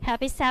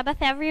Happy Sabbath,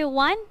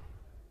 everyone.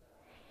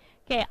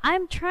 Okay,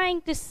 I'm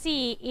trying to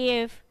see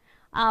if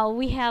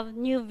we have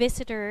new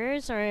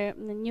visitors or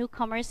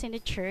newcomers in the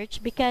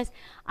church, because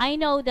I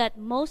know that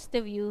most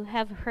of you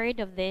have heard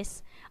of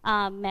this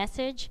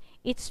message.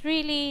 It's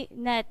really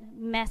not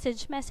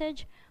message,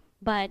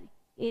 but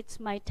it's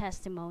my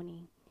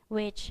testimony,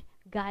 which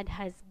God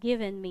has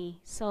given me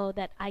so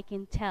that I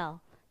can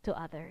tell to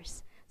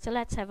others. So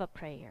let's have a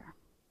prayer.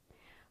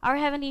 Our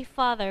Heavenly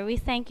Father, we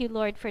thank you,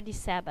 Lord, for this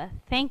Sabbath.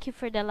 Thank you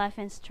for the life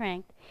and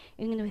strength.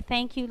 And we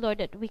thank you, Lord,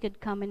 that we could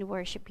come and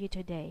worship you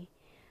today.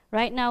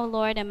 Right now,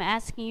 Lord, I'm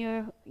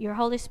asking your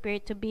Holy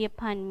Spirit to be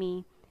upon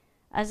me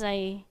as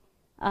I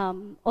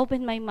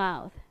open my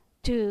mouth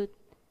to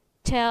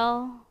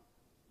tell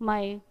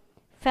my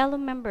fellow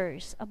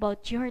members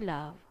about your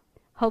love,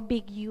 how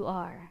big you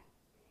are.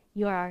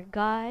 You are our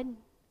God,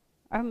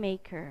 our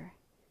Maker,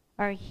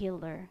 our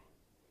Healer,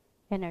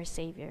 and our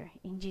Savior.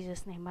 In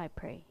Jesus' name I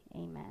pray.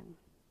 Amen.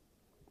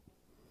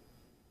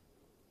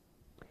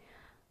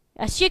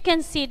 As you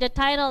can see, the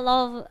title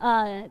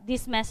of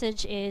this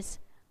message is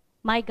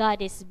My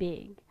God is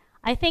Big.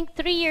 I think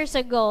 3 years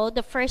ago,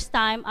 the first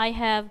time I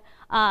have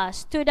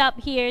stood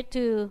up here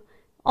to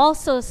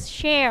also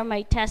share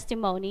my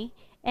testimony,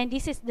 and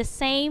this is the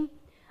same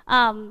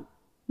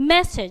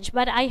message,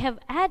 but I have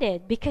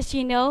added, because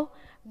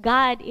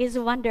God is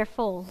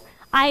wonderful.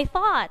 I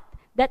thought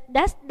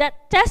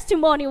that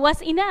testimony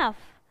was enough.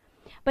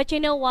 But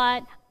you know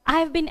what?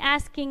 I've been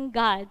asking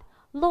God,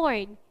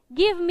 Lord,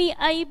 give me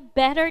a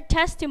better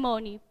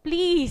testimony.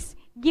 Please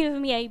give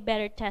me a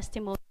better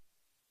testimony.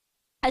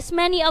 As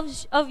many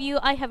of you,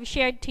 I have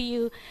shared to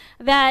you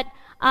that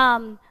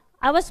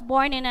I was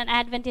born in an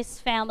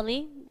Adventist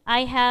family.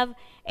 I have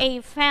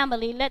a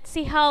family. Let's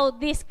see how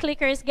this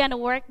clicker is going to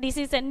work. This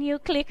is a new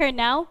clicker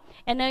now,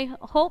 and I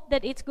hope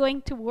that it's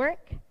going to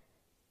work.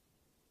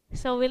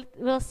 So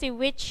we'll see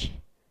which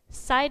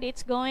side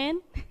it's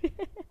going.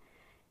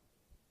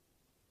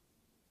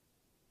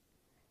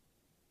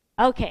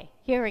 Okay,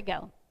 here we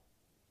go.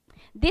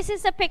 This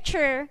is a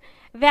picture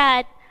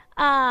that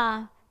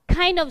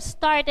kind of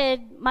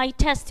started my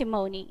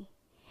testimony,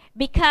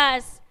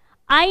 because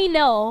I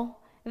know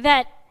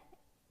that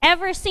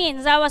ever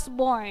since I was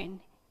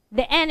born,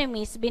 the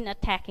enemy's been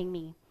attacking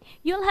me.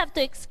 You'll have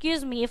to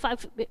excuse me if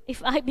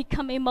I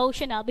become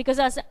emotional, because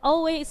as I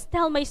always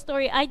tell my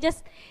story, I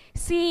just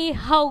see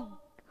how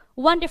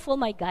wonderful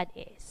my God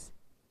is.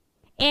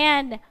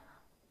 And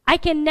I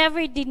can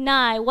never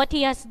deny what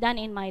He has done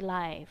in my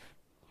life.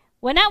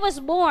 When I was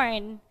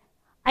born,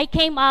 I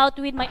came out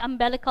with my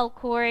umbilical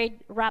cord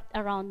wrapped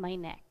around my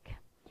neck.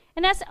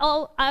 And that's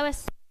all I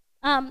was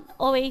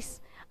always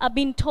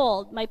been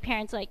told, my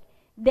parents, like,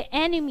 the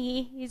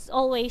enemy is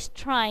always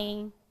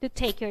trying to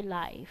take your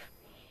life.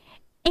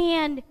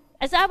 And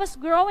as I was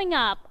growing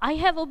up, I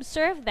have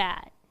observed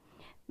that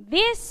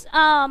this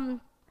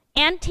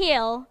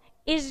anthill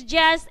is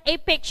just a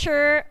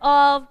picture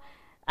of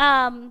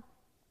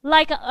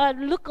like a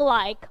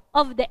look-alike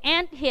of the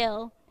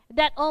anthill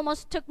that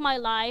almost took my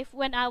life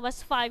when I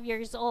was 5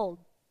 years old.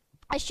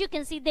 As you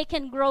can see, they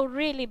can grow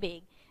really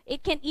big.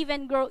 It can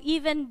even grow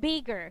even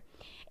bigger.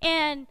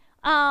 And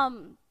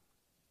in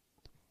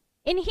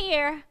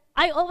here,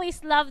 I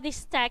always love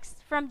this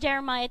text from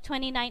Jeremiah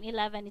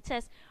 29:11. It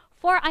says,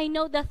 "For I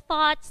know the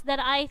thoughts that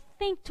I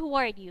think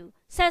toward you,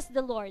 says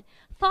the Lord,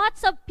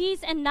 thoughts of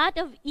peace and not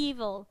of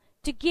evil,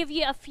 to give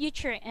you a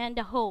future and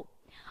a hope."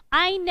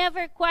 I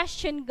never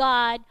question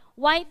God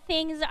why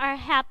things are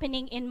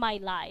happening in my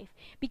life,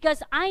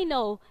 because I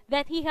know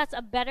that He has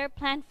a better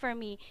plan for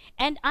me.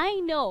 And I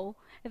know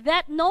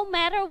that no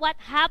matter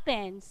what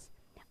happens,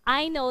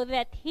 I know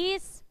that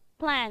His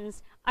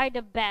plans are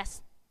the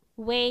best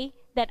way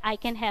that I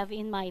can have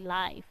in my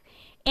life.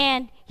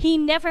 And He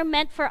never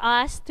meant for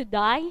us to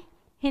die.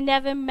 He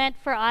never meant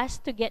for us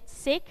to get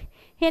sick.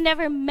 He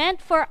never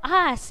meant for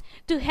us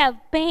to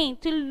have pain,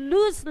 to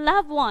lose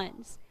loved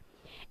ones.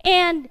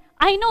 And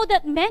I know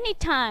that many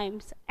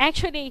times,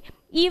 actually,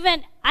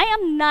 even I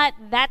am not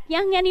that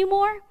young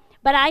anymore,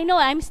 but I know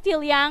I'm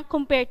still young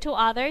compared to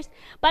others.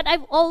 But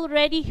I've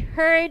already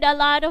heard a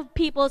lot of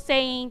people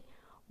saying,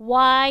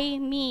 why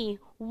me?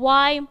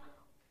 Why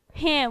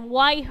him?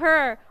 Why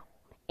her?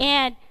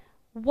 And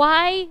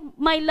why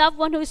my loved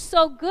one who's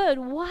so good?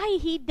 Why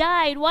he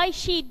died? Why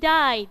she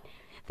died?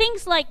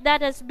 Things like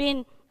that has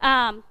been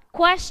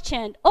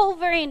questioned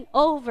over and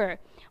over.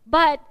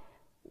 But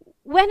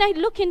when I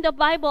look in the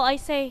Bible, I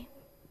say,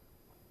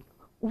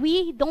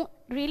 we don't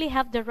really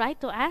have the right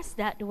to ask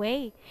that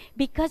way.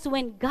 Because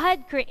when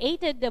God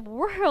created the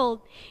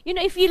world,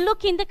 if you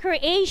look in the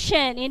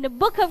creation, in the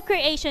book of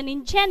creation,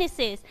 in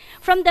Genesis,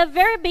 from the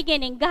very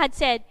beginning, God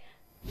said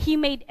He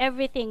made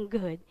everything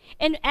good.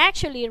 And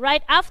actually,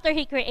 right after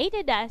He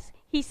created us,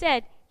 He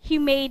said He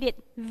made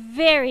it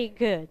very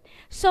good.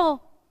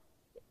 So,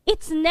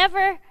 it's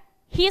never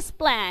His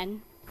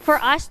plan for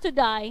us to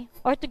die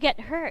or to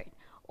get hurt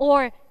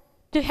or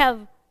to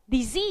have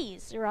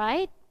disease,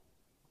 right?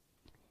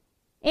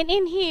 And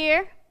in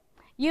here,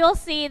 you'll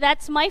see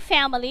that's my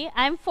family.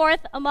 I'm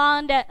fourth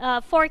among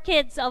the four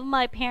kids of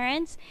my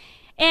parents.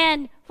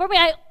 And for me,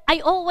 I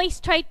always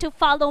try to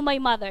follow my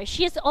mother.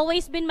 She has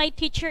always been my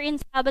teacher in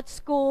Sabbath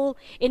school,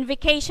 in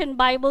vacation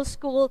Bible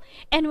school.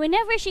 And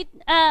whenever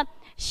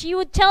she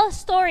would tell a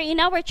story in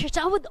our church,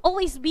 I would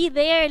always be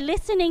there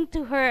listening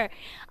to her.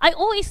 I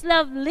always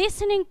loved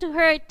listening to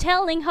her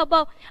telling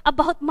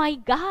about my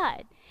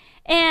God.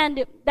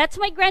 And that's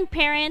my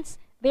grandparents.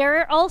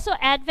 They're also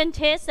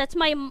Adventists. That's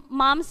my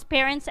mom's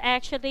parents,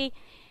 actually.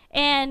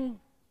 And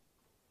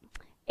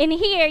in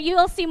here, you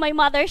will see my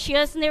mother. She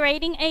was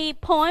narrating a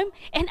poem,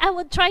 and I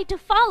would try to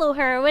follow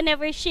her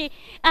whenever she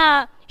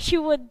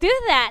would do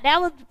that. I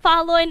would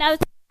follow, and I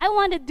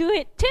want to do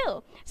it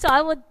too. So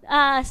I would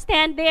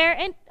stand there,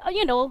 and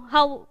you know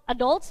how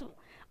adults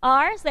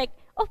are. It's like,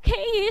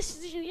 okay,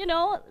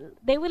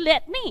 they will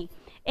let me.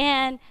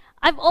 And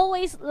I've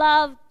always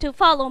loved to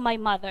follow my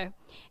mother.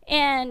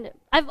 And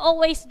I've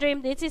always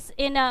dreamed,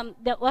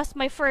 that was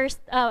my first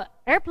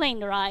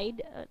airplane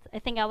ride. I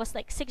think I was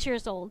like 6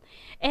 years old.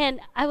 And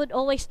I would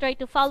always try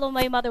to follow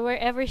my mother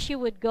wherever she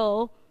would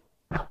go.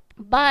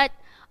 But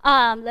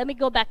let me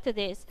go back to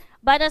this.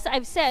 But as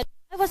I've said,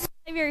 I was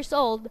 5 years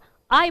old.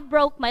 I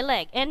broke my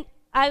leg. And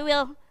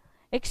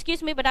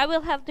excuse me, but I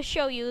will have to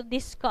show you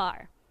this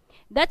scar.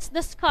 That's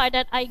the scar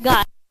that I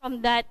got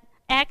from that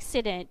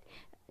accident.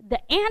 The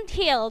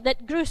anthill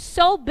that grew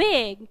so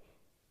big,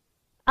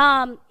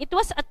 it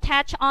was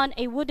attached on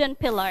a wooden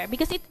pillar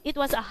because it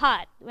was a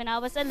hut. When I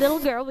was a little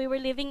girl, we were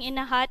living in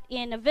a hut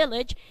in a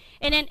village.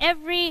 And then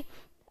every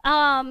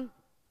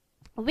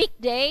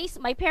weekdays,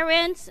 my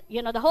parents,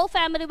 the whole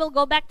family will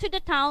go back to the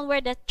town where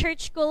the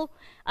church school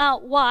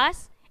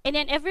was. And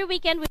then every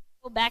weekend, we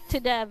go back to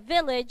the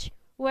village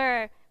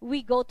where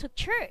we go to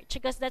church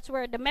because that's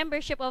where the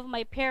membership of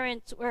my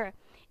parents were.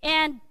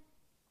 And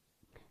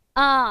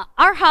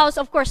our house,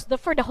 of course,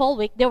 for the whole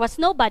week, there was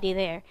nobody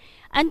there.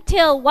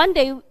 Until one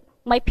day,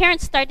 my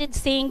parents started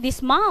seeing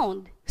this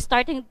mound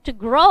starting to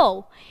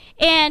grow.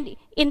 And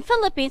in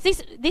Philippines,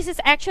 this is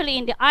actually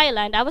in the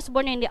island. I was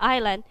born in the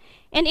island.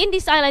 And in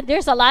this island,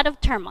 there's a lot of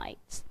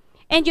termites.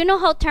 And you know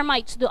how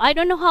termites do. I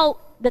don't know how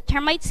the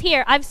termites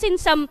here. I've seen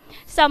some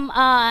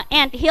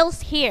ant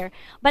hills here.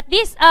 But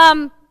this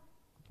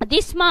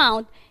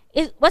mound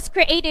was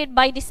created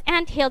by this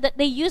ant hill that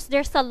they use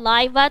their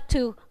saliva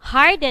to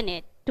harden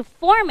it, to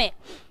form it.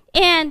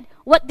 And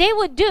what they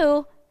would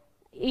do,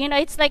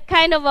 it's like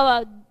kind of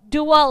a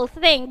dual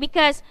thing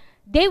because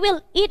they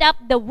will eat up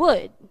the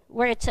wood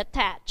where it's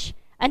attached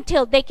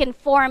until they can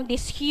form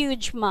this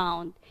huge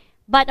mound.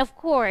 But of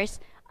course,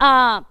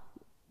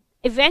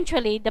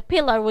 eventually the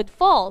pillar would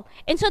fall.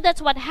 And so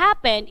that's what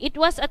happened. It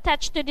was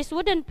attached to this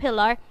wooden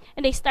pillar,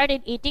 and they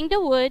started eating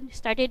the wood.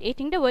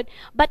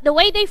 But the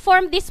way they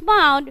formed this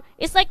mound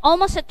is like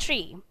almost a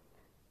tree,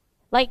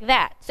 like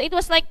that. So it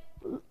was like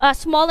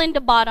small in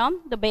the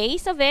bottom, the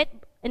base of it,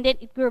 and then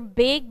it grew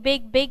big,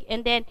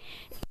 and then,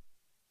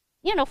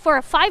 for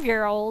a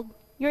 5-year-old,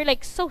 you're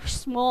like so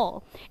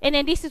small. And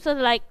then this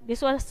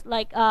was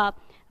like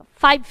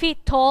 5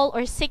 feet tall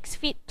or 6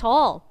 feet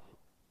tall.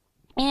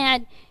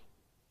 And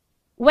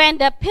when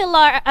the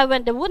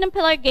wooden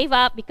pillar gave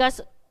up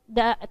because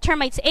the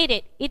termites ate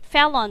it, it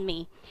fell on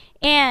me.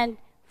 And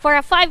for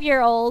a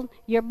 5-year-old,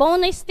 your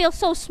bone is still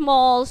so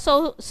small,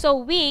 so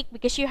weak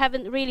because you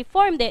haven't really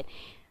formed it.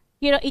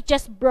 It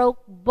just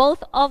broke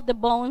both of the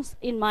bones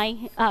in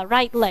my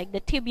right leg, the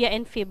tibia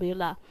and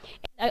fibula.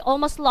 I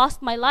almost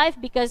lost my life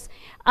because,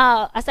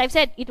 as I've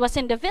said, it was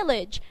in the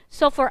village.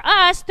 So for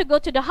us to go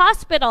to the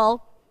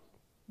hospital,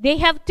 they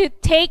have to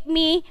take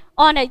me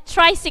on a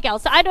tricycle.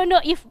 So I don't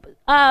know if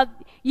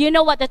you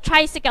know what the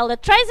tricycle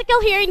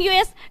here in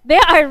US, they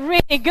are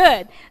really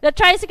good. The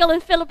tricycle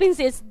in Philippines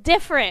is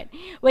different.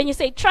 When you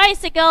say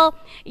tricycle,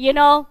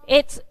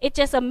 it's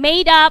just a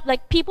made up,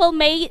 like people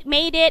made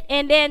it,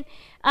 and then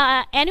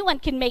anyone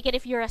can make it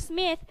if you're a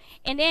smith.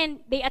 And then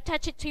they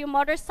attach it to your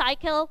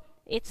motorcycle.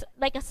 It's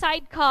like a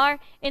sidecar,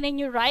 and then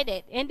you ride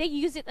it. And they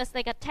use it as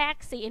like a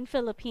taxi in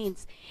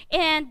Philippines.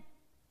 And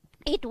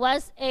it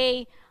was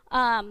a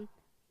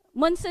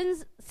monsoon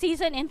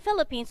season in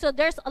Philippines, so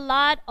there's a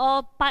lot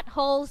of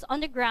potholes on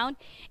the ground.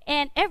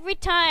 And every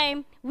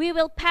time we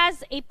will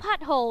pass a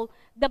pothole,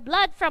 the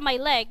blood from my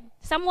leg,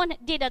 someone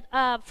did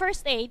a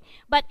first aid,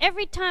 but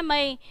every time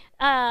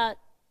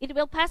it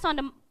will pass on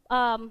the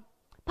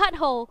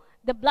pothole,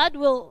 the blood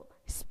will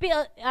spit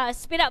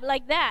up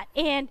like that.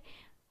 And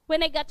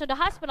when I got to the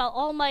hospital,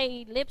 all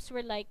my lips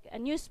were like a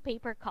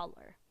newspaper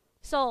color.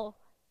 So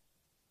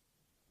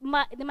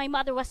my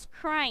mother was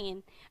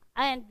crying.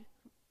 And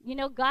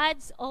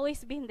God's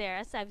always been there,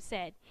 as I've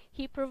said.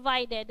 He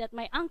provided that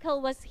my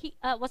uncle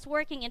was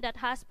working in that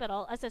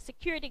hospital as a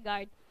security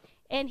guard,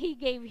 and he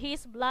gave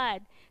his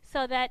blood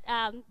so that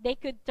they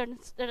could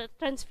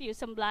transfuse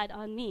some blood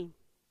on me.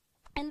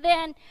 And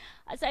then,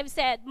 as I've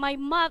said,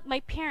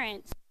 my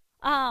parents,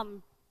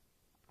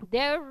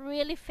 they're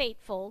really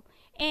faithful,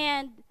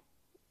 and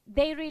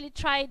they really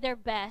tried their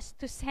best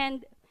to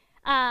send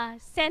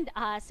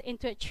us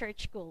into a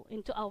church school,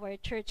 into our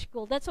church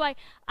school. That's why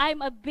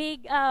I'm a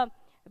big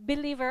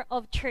believer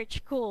of church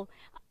school.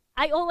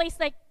 I always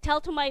like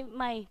tell to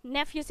my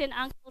nephews and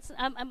uncles,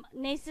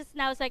 nieces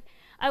now, it's like,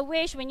 I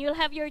wish when you'll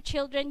have your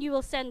children, you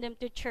will send them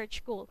to church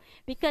school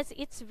because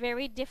it's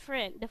very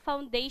different. The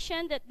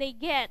foundation that they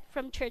get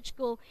from church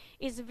school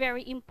is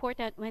very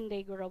important when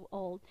they grow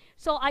old.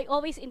 So I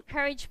always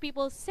encourage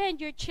people,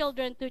 send your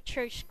children to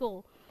church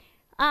school.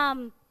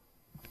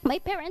 My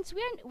parents,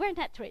 we're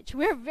not rich.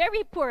 We're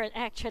very poor,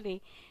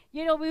 actually.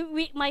 You know,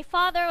 my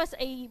father was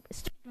a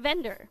street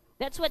vendor.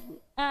 That's what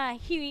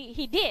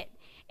he did.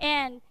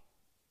 And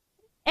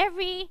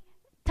every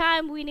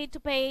time we need to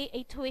pay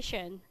a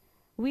tuition,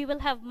 we will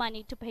have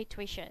money to pay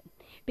tuition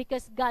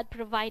because God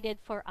provided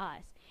for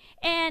us.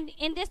 And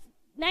in this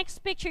next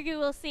picture, you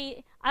will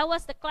see I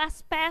was the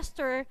class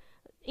pastor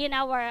in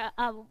our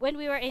when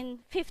we were in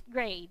 5th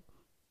grade.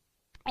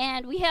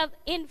 And we have,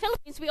 in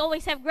Philippines, we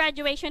always have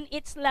graduation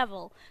each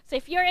level. So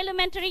if you're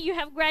elementary, you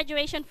have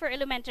graduation for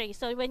elementary.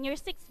 So when you're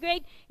 6th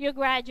grade, you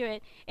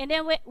graduate. And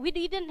then we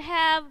didn't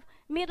have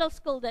middle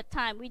school that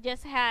time. We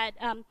just had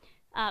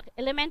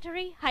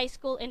elementary, high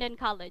school, and then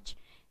college.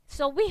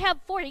 So we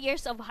have 4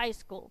 years of high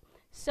school.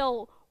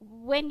 So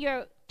when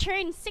you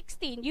turn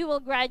 16, you will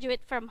graduate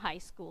from high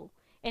school.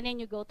 And then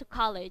you go to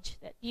college.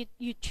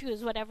 You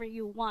choose whatever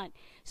you want.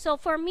 So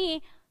for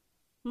me,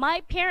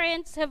 my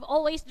parents have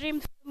always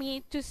dreamed for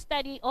me to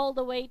study all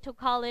the way to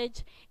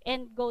college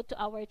and go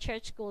to our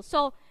church school.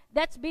 So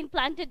that's been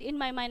planted in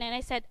my mind, and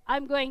I said,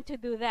 I'm going to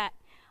do that.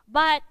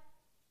 But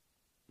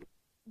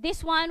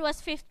this one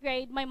was 5th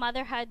grade. My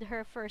mother had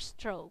her first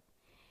stroke.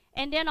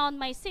 And then on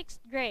my 6th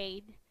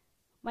grade,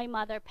 my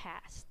mother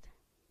passed.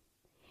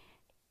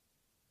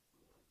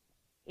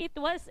 It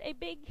was a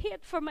big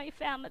hit for my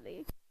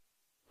family.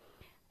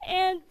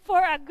 And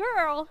for a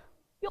girl,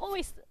 you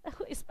always,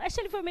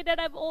 especially for me that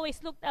I've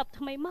always looked up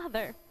to my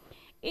mother,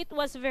 it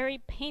was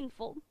very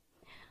painful.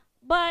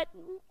 But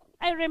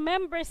I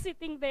remember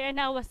sitting there and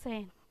I was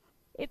saying,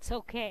 it's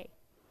okay,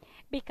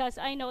 because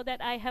I know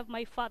that I have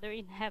my Father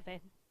in heaven.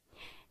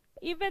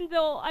 Even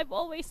though I've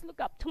always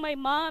looked up to my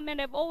mom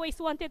and I've always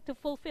wanted to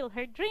fulfill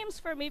her dreams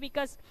for me,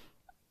 because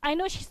I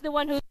know she's the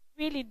one who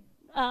really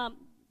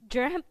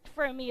dreamt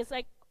for me. It's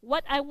like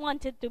what I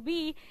wanted to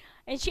be.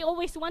 And she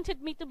always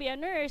wanted me to be a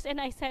nurse.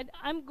 And I said,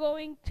 I'm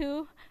going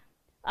to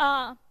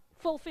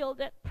fulfill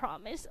that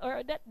promise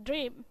or that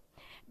dream,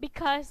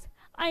 because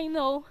I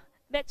know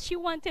that she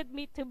wanted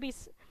me to be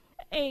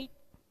a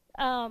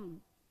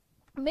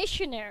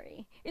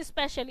missionary,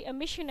 especially a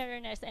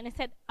missionary nurse. And I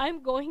said,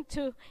 I'm going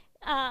to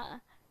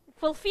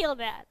fulfill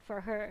that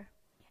for her.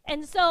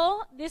 And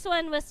so this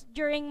one was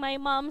during my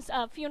mom's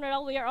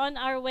funeral. We are on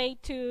our way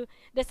to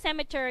the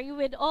cemetery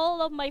with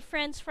all of my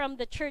friends from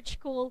the church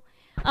school.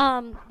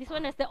 This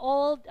one is the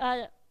old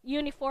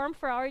uniform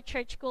for our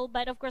church school,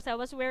 but of course I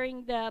was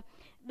wearing the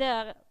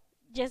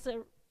just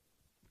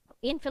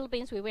in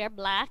Philippines we wear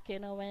black, you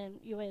know,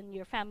 when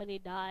your family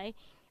die,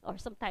 or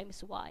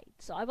sometimes white.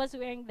 So I was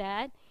wearing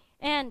that,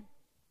 and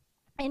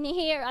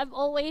here I've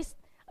always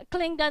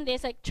clinged on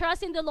this, like,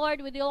 trust in the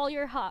Lord with all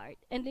your heart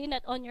and lean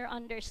not on your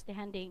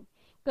understanding,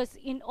 because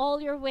in all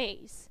your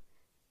ways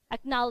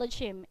acknowledge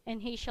Him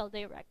and He shall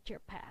direct your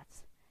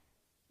paths.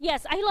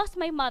 Yes, I lost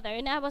my mother,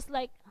 and I was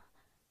like,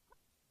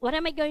 what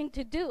am I going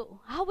to do?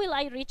 How will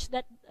I reach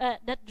that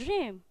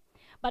dream?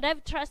 But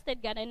I've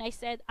trusted God, and I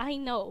said, I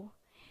know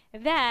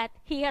that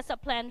He has a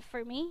plan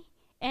for me,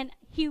 and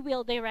He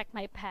will direct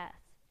my path.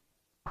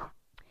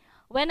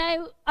 When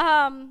I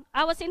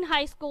was in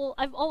high school,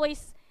 I've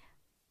always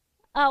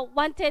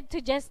wanted to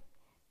just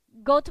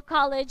go to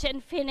college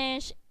and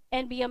finish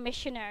and be a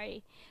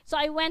missionary. So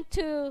I went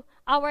to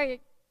our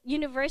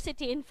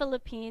university in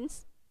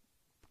Philippines,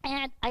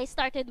 and I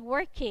started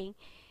working.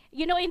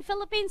 You know, in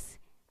Philippines,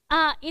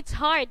 it's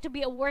hard to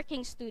be a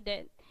working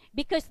student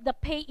because the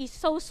pay is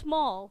so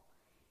small.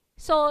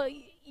 So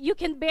you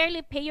can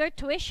barely pay your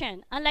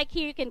tuition. Unlike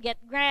here, you can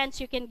get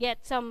grants, you can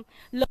get some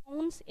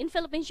loans. In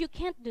Philippines, you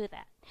can't do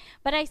that.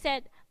 But I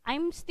said,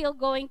 I'm still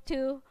going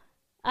to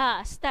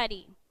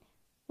study.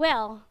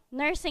 Well,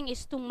 nursing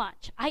is too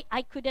much.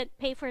 I couldn't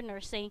pay for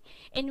nursing.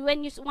 And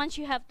once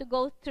you have to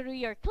go through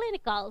your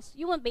clinicals,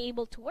 you won't be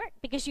able to work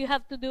because you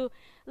have to do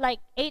like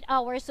 8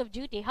 hours of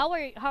duty. How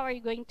are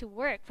you going to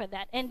work for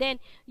that? And then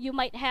you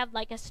might have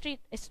like a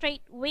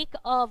straight week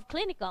of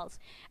clinicals.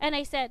 And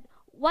I said,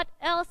 what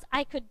else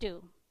I could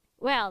do?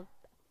 Well,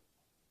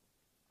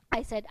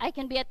 I said, I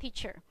can be a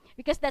teacher,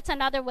 because that's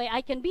another way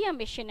I can be a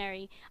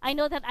missionary. I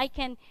know that I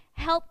can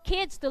help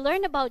kids to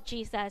learn about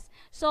Jesus.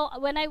 So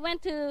when I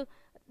went to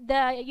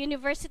the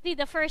university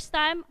the first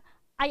time,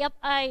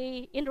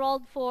 I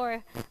enrolled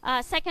for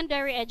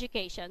secondary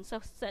education.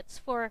 So that's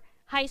for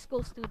high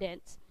school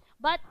students.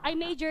 But I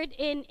majored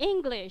in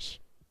English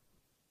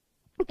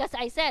because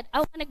I said, I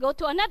want to go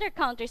to another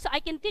country so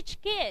I can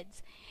teach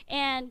kids.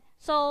 And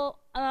so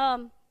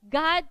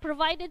God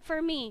provided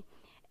for me.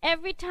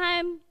 Every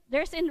time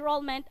there's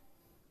enrollment,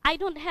 I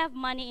don't have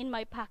money in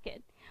my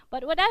pocket.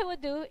 But what I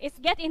would do is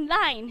get in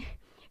line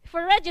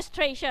for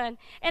registration.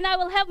 And I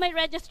will have my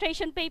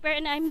registration paper,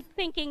 and I'm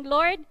thinking,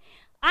 Lord,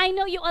 I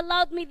know you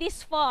allowed me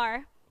this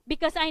far,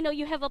 because I know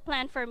you have a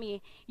plan for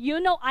me. You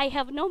know I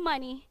have no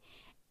money,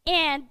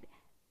 and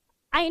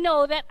I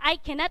know that I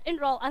cannot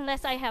enroll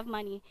unless I have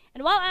money.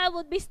 And while I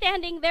would be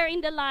standing there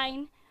in the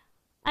line,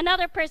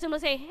 another person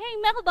would say, hey,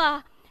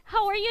 Melba,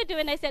 how are you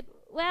doing? I said,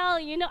 well,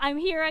 I'm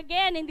here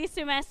again in this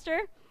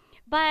semester,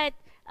 but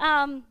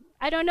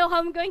I don't know how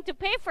I'm going to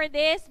pay for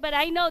this, but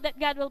I know that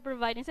God will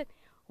provide. I said,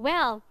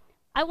 well,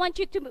 I want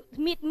you to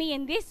meet me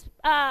in this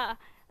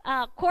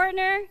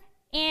corner,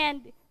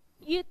 and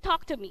you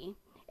talk to me.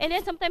 And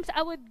then sometimes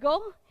I would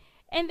go,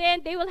 and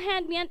then they will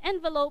hand me an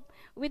envelope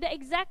with the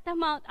exact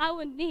amount I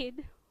would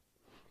need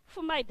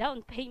for my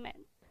down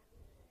payment.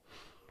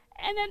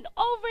 And then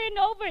over and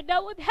over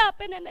that would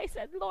happen, and I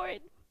said,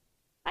 Lord,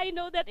 I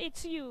know that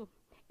it's you.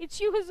 It's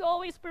you who's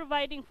always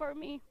providing for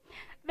me.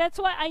 That's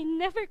why I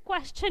never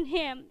question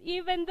him.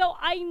 Even though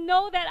I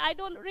know that I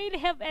don't really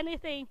have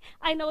anything,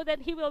 I know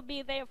that he will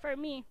be there for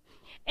me.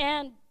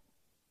 And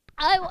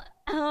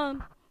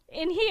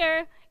in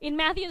here, in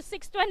Matthew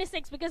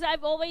 6:26, because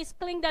I've always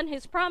clinged on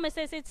his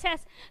promises, it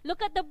says,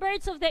 look at the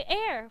birds of the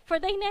air, for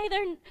they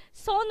neither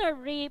sow nor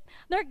reap,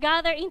 nor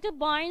gather into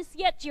barns,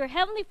 yet your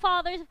heavenly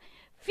Father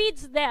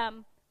feeds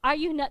them. Are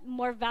you not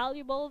more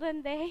valuable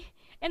than they?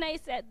 And I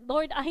said,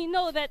 Lord, I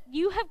know that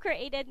you have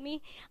created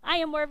me. I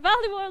am more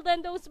valuable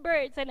than those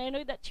birds, and I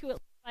know that you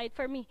will provide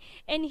for me.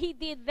 And he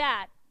did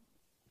that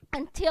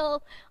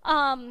until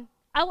I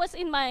was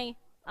in my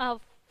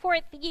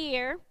fourth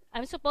year.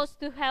 I'm supposed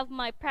to have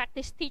my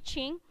practice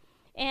teaching,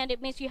 and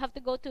it means you have to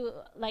go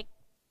to like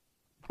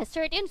a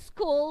certain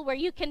school where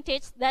you can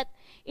teach, that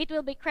it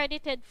will be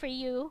credited for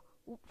you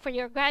for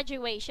your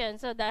graduation,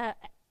 so the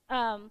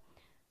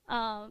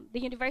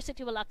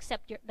university will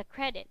accept the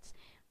credits.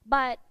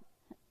 But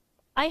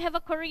I have a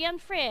Korean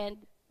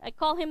friend. I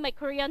call him my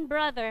Korean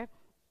brother,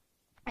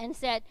 and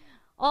said,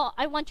 oh,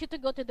 I want you to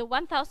go to the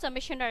 1,000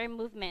 missionary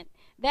movement.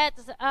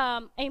 That's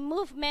a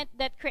movement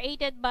that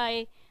created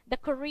by the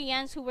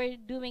Koreans who were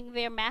doing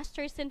their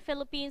masters in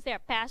Philippines. They're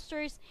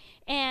pastors,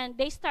 and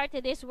they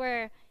started this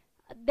where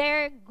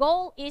their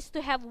goal is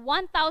to have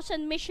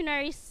 1,000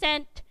 missionaries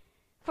sent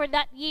for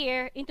that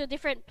year into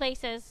different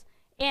places,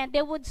 and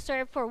they would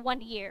serve for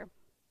 1 year.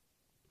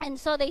 And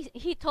so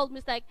he told me,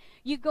 it's like,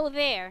 you go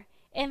there.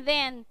 And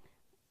then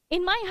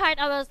in my heart,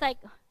 I was like,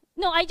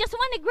 no, I just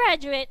want to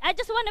graduate. I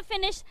just want to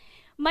finish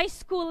my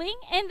schooling,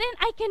 and then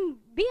I can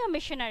be a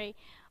missionary.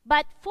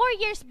 But 4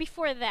 years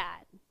before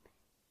that,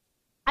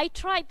 I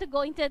tried to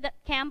go into that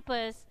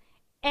campus,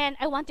 and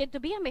I wanted to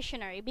be a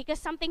missionary because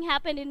something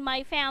happened in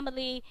my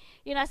family.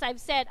 As I've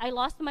said, I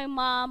lost my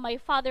mom, my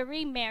father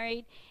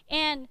remarried,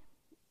 and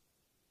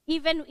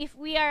even if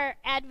we are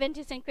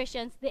Adventists and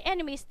Christians, the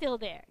enemy is still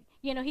there.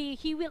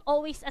 He will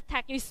always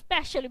attack you,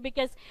 especially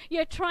because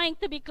you're trying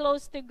to be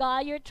close to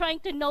God. You're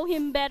trying to know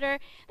him better.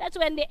 That's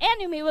when the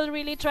enemy will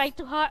really try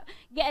to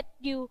get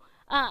you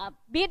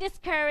be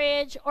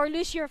discouraged or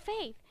lose your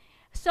faith.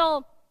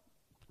 So,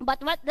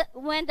 but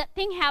when that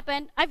thing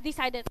happened, I've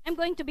decided I'm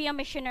going to be a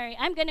missionary.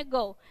 I'm going to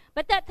go.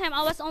 But that time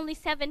I was only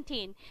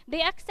 17.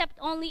 They accept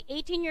only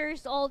 18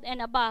 years old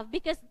and above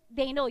because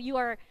they know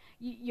you're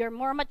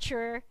more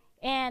mature.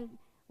 And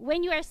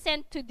when you are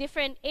sent to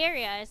different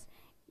areas,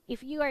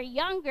 if you are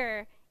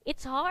younger,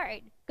 it's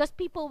hard because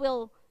people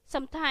will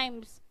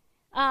sometimes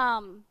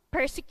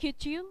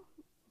persecute you,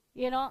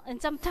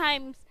 and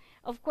sometimes,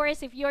 of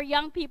course, if you're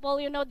young people,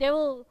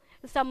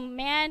 some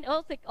man,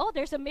 think,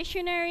 there's a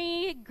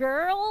missionary,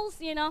 girls,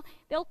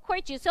 they'll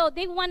court you. So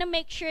they want to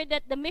make sure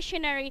that the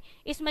missionary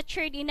is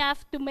matured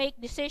enough to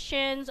make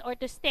decisions or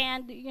to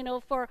stand,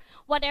 for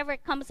whatever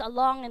comes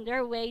along in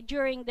their way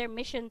during their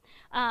mission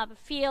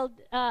field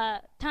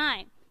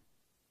time.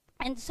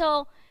 And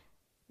so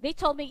they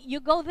told me,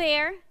 you go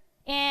there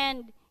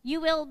and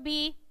you will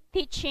be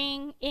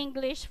teaching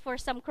English for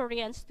some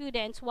Korean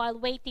students while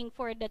waiting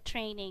for the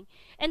training.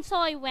 And so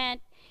I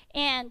went,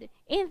 and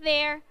in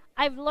there,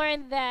 I've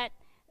learned that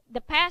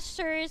the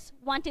pastors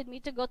wanted me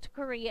to go to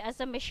Korea as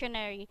a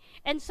missionary.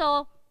 And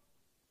so,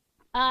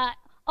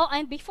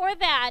 and before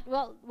that,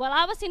 while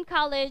I was in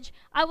college,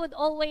 I would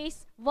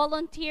always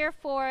volunteer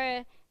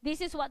for, this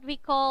is what we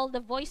call the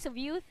Voice of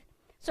Youth.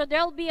 So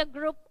there'll be a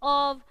group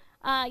of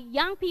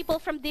young people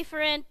from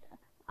different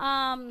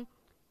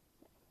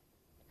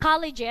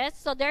colleges.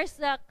 So there's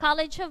the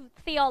College of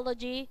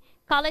Theology,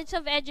 College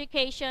of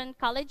Education,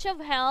 College of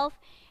Health,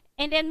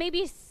 and then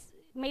maybe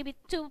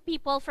 2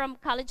 people from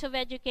College of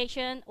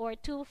Education or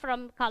 2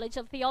 from College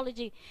of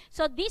Theology.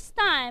 So this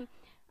time,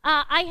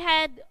 I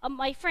had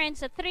my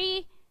friends,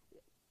 3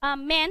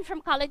 men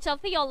from College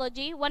of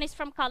Theology. One is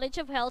from College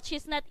of Health.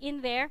 She's not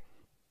in there.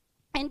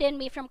 And then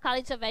me from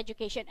College of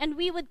Education. And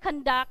we would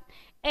conduct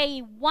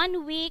a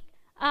 1-week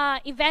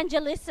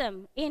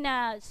evangelism in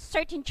a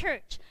certain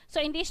church.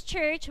 So in this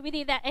church, we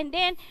did that. And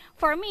then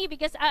for me,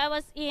 because I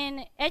was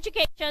in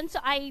education, so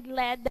I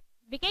led the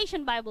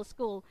Vacation Bible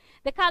School.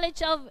 The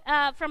College of,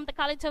 from the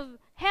College of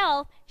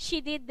Health,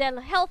 she did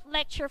the health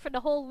lecture for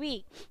the whole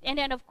week. And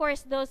then, of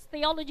course, those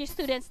theology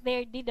students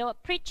there did the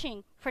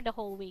preaching for the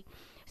whole week.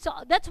 So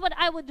that's what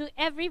I would do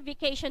every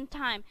vacation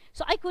time.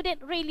 So I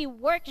couldn't really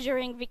work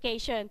during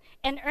vacation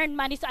and earn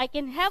money so I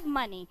can have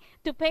money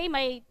to pay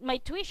my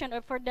tuition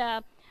or for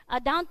the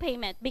down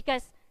payment,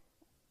 because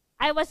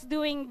I was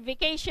doing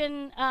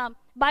vacation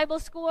Bible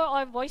school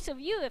or Voice of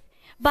Youth.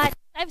 But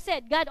I've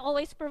said God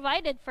always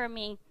provided for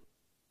me.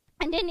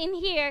 And then in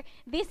here,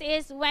 this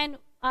is when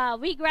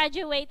we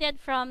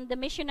graduated from the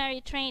missionary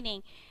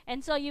training.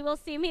 And so you will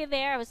see me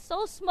there. I was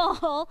so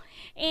small.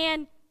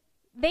 And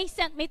they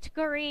sent me to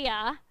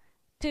Korea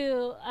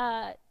to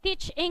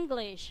teach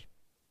English.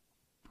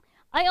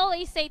 I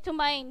always say to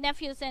my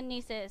nephews and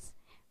nieces,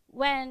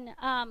 when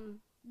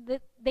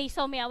they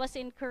saw me, I was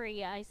in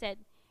Korea, I said,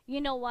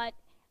 you know what?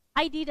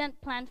 I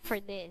didn't plan for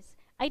this.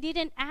 I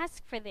didn't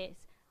ask for this.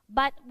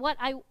 But what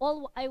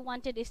all I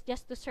wanted is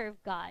just to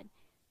serve God.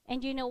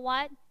 And you know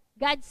what?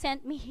 God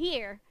sent me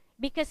here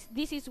because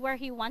this is where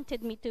He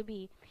wanted me to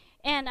be.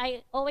 And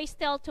I always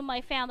tell to my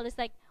family, it's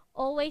like,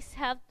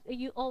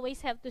 you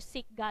always have to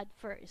seek God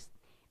first,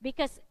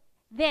 because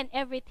then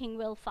everything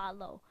will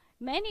follow.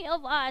 Many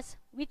of us,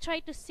 we try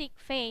to seek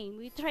fame,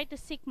 we try to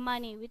seek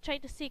money, we try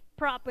to seek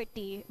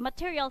property,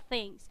 material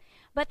things.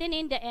 But then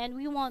in the end,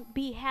 we won't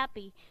be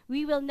happy.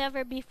 We will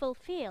never be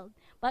fulfilled.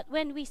 But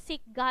when we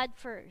seek God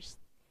first,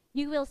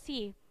 you will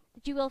see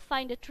that you will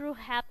find the true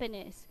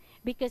happiness,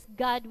 because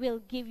God will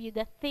give you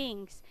the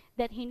things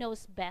that He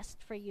knows best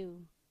for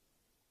you.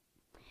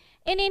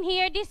 And in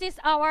here, this is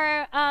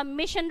our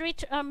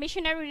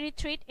missionary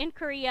retreat in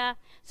Korea.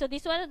 So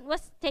this one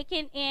was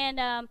taken in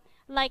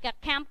like a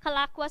Camp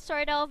Kalakwa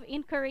sort of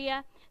in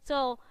Korea.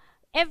 So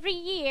every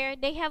year,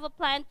 they have a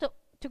plan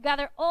to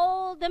gather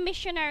all the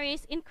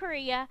missionaries in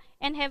Korea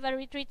and have a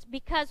retreat,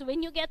 because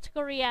when you get to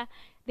Korea,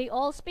 they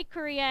all speak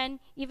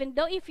Korean. Even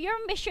though if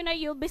you're a missionary,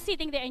 you'll be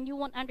sitting there and you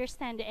won't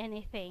understand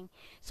anything.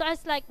 So I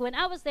was like, when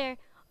I was there,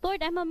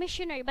 Lord, I'm a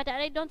missionary, but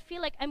I don't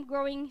feel like I'm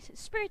growing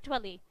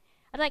spiritually.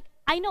 I was like,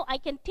 I know I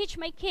can teach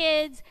my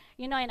kids,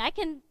 and I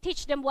can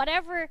teach them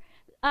whatever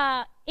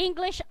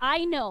English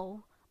I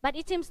know. But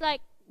it seems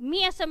like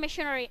me as a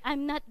missionary,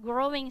 I'm not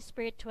growing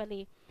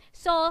spiritually.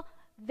 So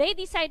they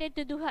decided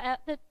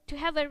to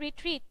have a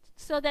retreat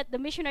so that the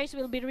missionaries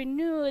will be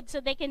renewed,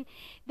 so they can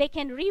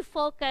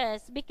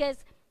refocus.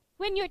 Because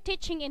when you're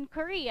teaching in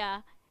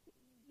Korea,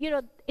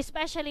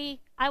 especially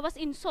I was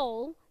in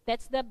Seoul,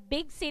 that's the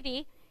big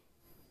city.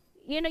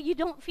 You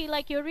don't feel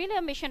like you're really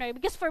a missionary.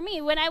 Because for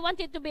me, when I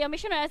wanted to be a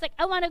missionary, I was like,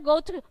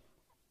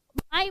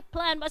 my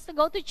plan was to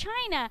go to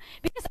China.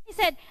 Because I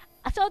said,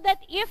 so that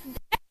if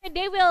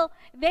they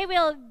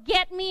will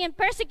get me and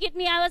persecute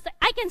me,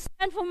 I can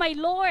stand for my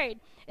Lord.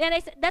 And I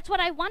said, that's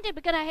what I wanted,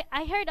 because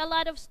I heard a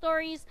lot of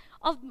stories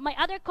of my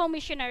other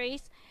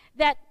co-missionaries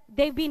that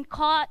they've been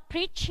caught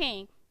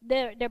preaching.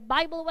 Their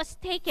Bible was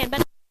taken. But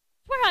that's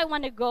where I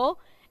want to go.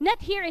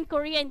 Not here in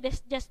Korea and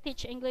just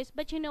teach English.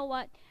 But you know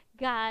what?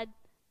 God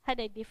had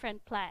a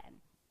different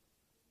plan.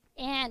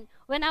 And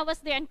when I was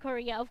there in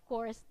Korea, of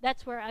course,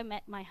 that's where I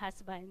met my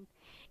husband.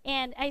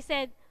 And I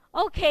said,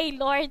 okay,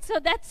 Lord, so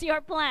that's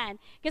your plan.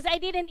 Because I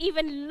didn't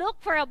even look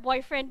for a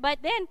boyfriend,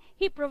 but then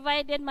He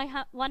provided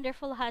my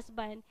wonderful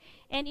husband.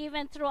 And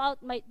even throughout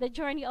the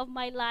journey of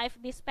my life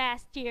this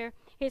past year,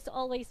 He's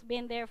always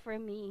been there for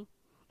me.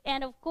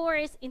 And of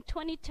course, in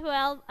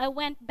 2012, I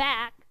went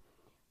back,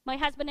 my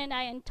husband and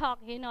I, and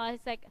talked. I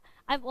was like,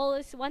 I've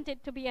always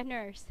wanted to be a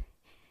nurse.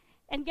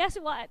 And guess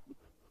what?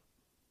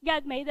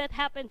 God made that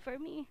happen for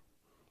me.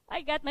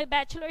 I got my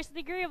bachelor's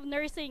degree of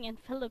nursing in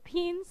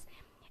Philippines.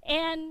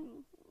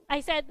 And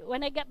I said,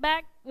 when I get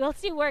back, we'll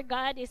see where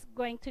God is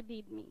going to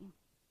lead me.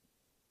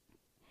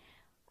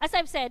 As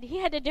I've said, He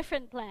had a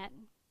different plan.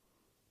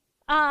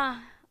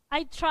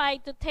 I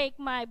tried to take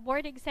my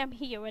board exam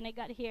here when I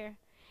got here.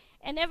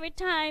 And every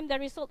time the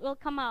result will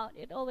come out,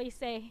 it always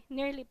say,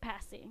 nearly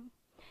passing.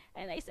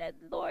 And I said,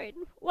 Lord,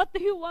 what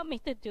do you want me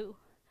to do?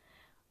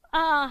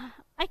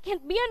 I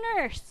can't be a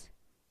nurse.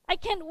 I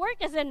can't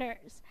work as a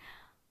nurse.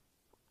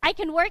 I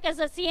can work as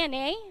a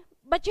CNA,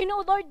 but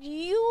Lord,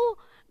 you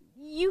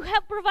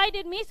have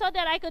provided me so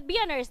that I could be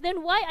a nurse.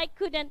 Then why I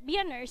couldn't be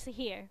a nurse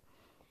here?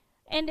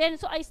 And then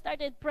so I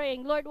started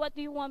praying, Lord, what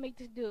do you want me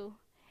to do?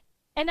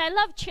 And I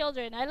love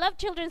children. I love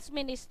children's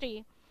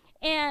ministry.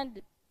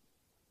 And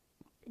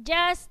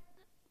just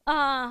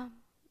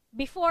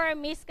before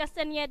Miss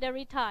Castaneda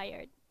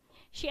retired,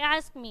 she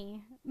asked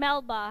me,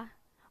 Melba,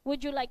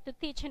 would you like to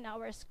teach in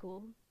our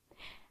school?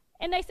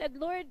 And I said,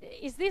 Lord,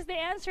 is this the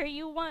answer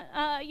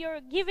you're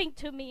giving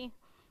to me?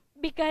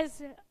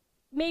 Because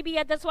maybe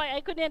that's why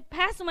I couldn't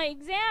pass my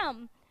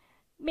exam.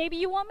 Maybe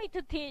you want me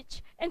to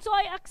teach. And so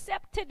I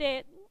accepted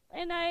it.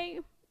 And I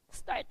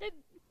started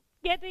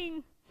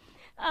getting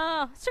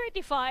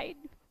certified.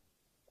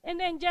 And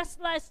then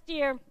just last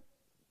year,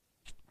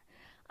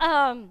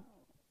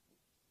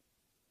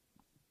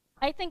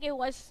 I think it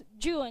was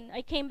June,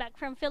 I came back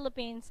from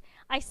Philippines.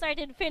 I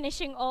started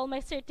finishing all my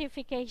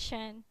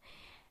certification.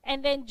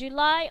 And then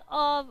July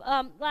of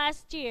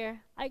last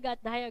year, I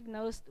got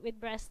diagnosed with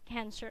breast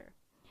cancer.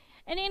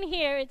 And in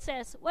here it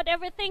says,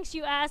 whatever things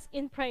you ask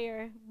in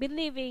prayer,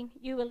 believing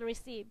you will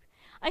receive.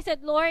 I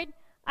said, Lord,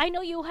 I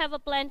know you have a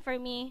plan for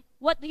me.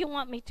 What do you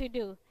want me to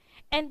do?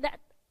 And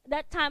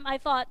that time I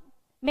thought,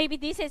 maybe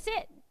this is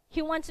it.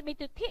 He wants me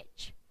to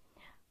teach.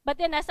 But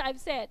then, as I've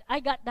said, I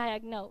got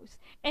diagnosed.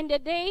 And the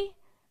day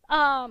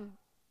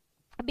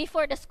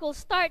before the school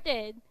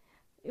started,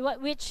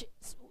 which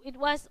it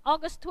was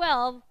August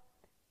 12,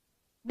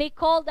 they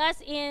called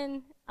us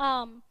in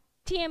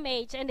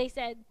TMH and they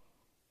said,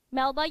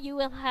 Melba, you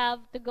will have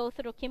to go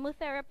through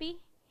chemotherapy.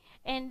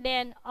 And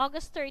then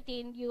August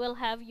 13, you will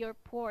have your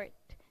port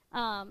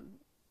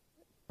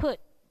put.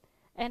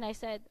 And I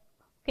said,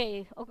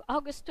 okay,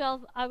 August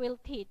 12, I will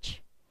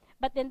teach.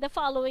 But then the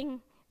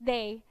following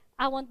day,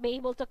 I won't be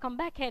able to come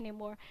back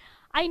anymore.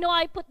 I know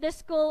I put the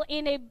school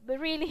in a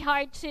really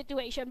hard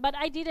situation, but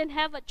I didn't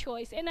have a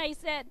choice. And I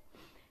said,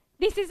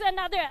 this is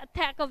another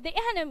attack of the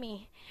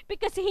enemy,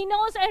 because he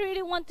knows I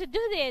really want to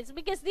do this,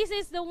 because this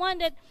is the one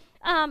that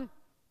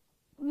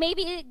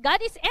maybe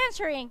God is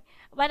answering.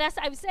 But as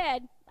I've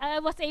said, I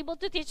was able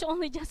to teach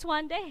only just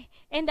one day,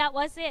 and that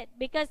was it,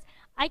 because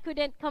I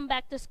couldn't come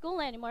back to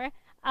school anymore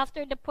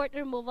after the port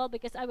removal,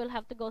 because I will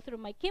have to go through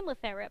my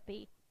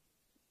chemotherapy.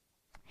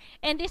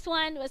 And this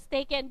one was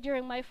taken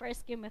during my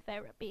first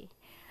chemotherapy.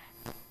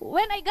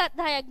 When I got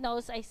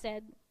diagnosed, I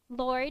said,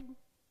 Lord,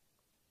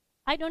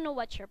 I don't know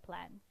what's your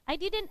plan. I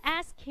didn't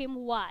ask him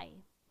why.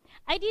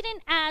 I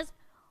didn't ask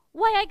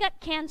why I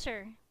got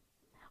cancer.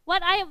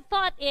 What I have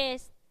thought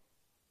is,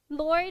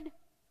 Lord,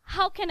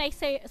 how can I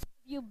serve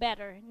you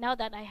better now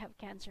that I have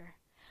cancer?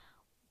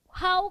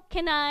 How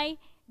can I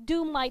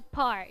do my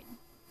part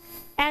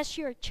as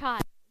your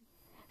child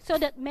so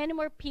that many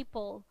more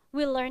people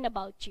will learn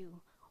about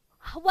you?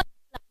 What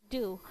will I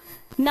do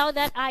now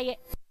that I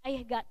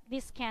got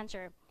this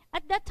cancer?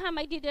 At that time,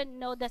 I didn't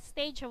know the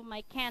stage of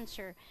my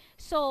cancer.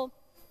 So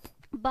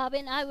Bob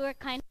and I were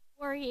kind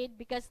of worried,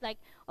 because like,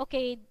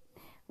 okay,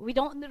 we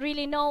don't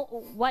really know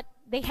what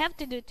they have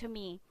to do to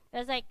me. I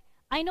was like,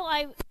 I know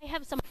I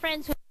have some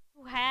friends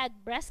who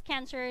had breast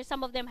cancer.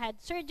 Some of them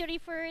had surgery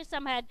first.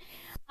 Some had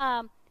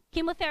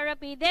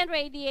chemotherapy, then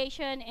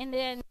radiation, and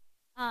then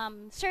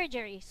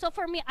surgery. So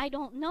for me, I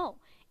don't know.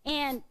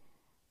 And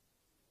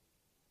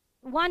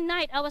one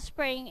night I was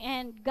praying,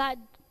 and God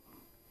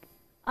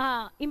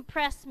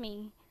impressed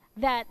me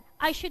that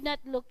I should not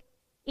look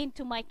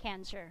into my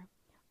cancer.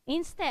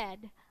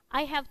 Instead,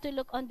 I have to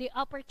look on the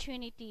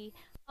opportunity,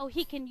 how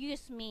he can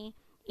use me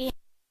in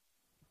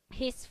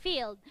his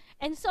field.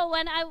 And so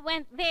when I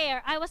went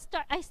there,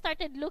 I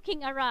started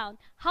looking around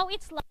how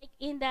it's like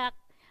in the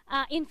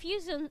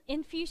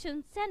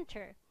infusion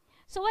center.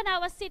 So when I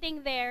was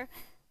sitting there,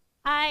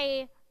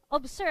 I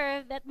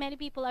observed that many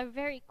people are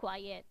very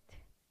quiet.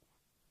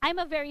 I'm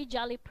a very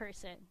jolly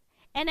person,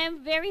 and I'm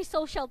a very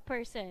social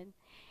person.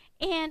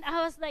 And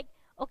I was like,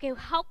 okay,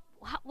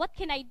 what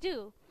can I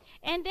do?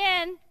 And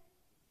then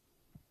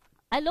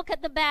I look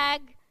at the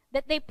bag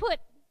that they put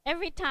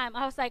every time.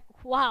 I was like,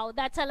 wow,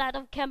 that's a lot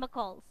of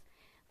chemicals.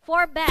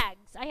 4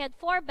 bags. I had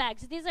 4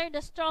 bags. These are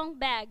the strong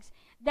bags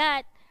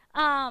that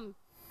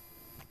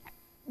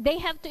they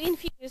have to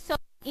infuse so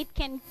it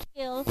can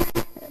kill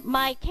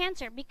my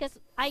cancer, because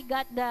I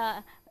got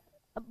the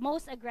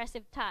most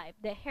aggressive type,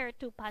 the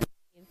HER2 positive.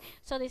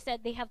 So they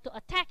said they have to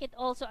attack it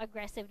also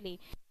aggressively.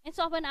 And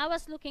so when I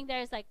was looking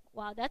there, it's like,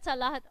 wow, that's a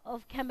lot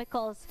of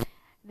chemicals,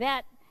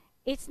 that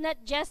it's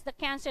not just the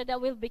cancer that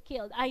will be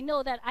killed. I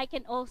know that I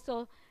can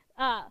also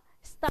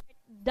start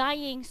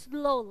dying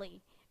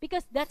slowly,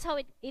 because that's how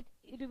it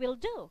will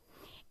do.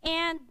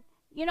 And,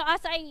 you know,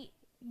 as I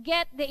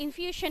get the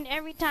infusion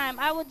every time,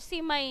 I would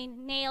see my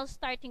nails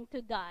starting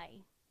to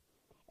die.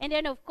 And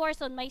then, of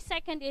course, on my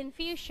second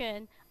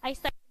infusion, I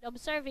started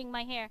observing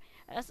my hair.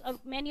 As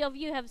many of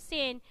you have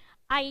seen,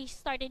 I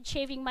started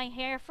shaving my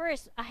hair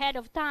first ahead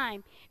of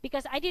time,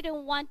 because I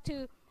didn't want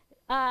to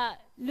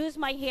lose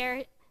my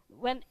hair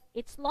when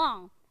it's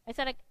long. I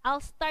said, like,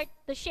 I'll start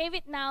to shave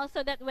it now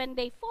so that when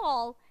they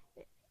fall,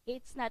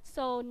 it's not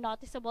so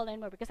noticeable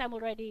anymore, because I'm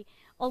already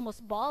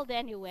almost bald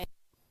anyway.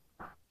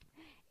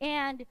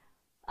 And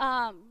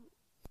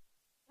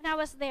when I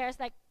was there, it's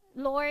like,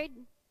 Lord,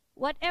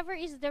 whatever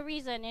is the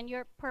reason and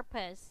your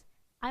purpose,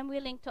 I'm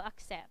willing to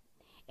accept.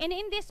 And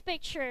in this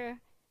picture,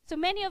 so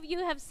many of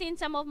you have seen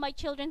some of my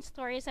children's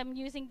stories. I'm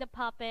using the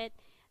puppet,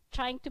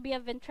 trying to be a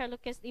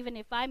ventriloquist, even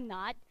if I'm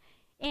not.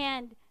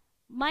 And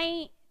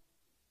my,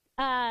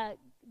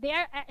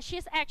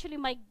 she's actually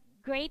my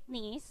great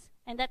niece,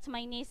 and that's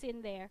my niece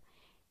in there.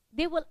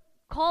 They will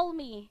call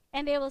me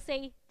and they will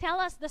say,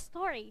 tell us the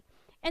story.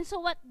 And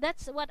so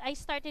that's what I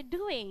started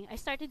doing. I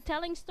started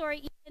telling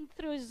story even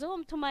through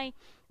Zoom to my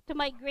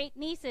great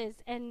nieces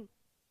and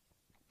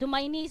to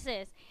my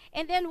nieces.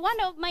 And then one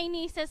of my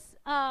nieces,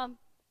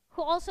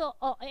 who also,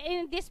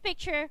 in this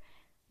picture,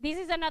 this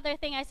is another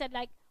thing I said,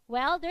 like,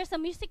 well, there's a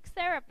music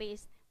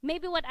therapist.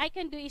 Maybe what I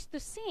can do is to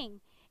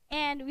sing.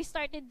 And we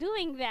started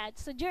doing that.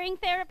 So during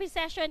therapy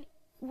session,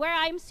 where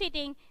I'm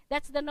sitting,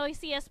 that's the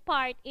noisiest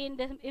part in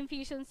the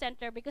infusion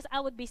center, because I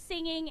would be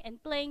singing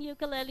and playing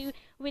ukulele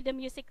with the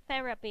music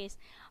therapist.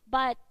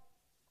 But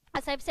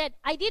as I've said,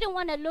 I didn't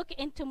want to look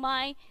into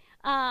my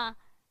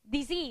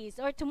disease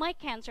or to my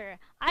cancer.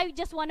 I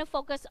just want to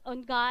focus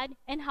on God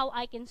and how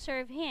I can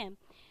serve Him.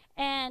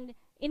 And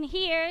in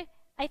here,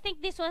 I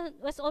think this one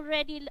was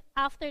already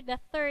after the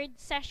third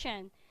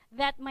session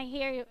that my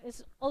hair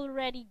is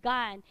already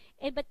gone.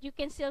 But you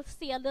can still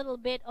see a little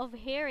bit of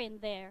hair in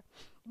there.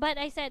 But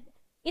I said,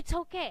 it's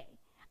okay.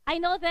 I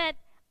know that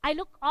I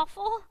look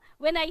awful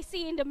when I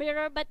see in the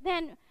mirror, but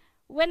then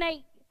when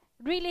I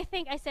really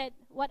think, I said,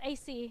 what I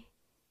see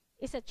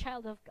is a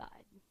child of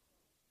God.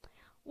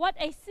 What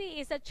I see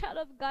is a child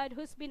of God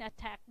who's been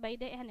attacked by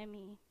the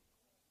enemy.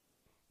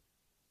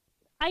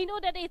 I know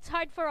that it's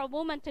hard for a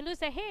woman to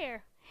lose a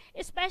hair.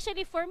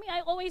 Especially for me,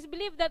 I always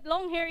believe that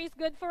long hair is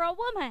good for a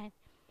woman.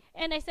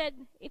 And I said,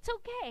 it's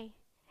okay.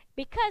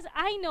 Because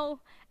I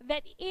know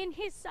that in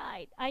His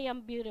sight, I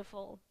am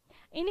beautiful.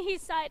 In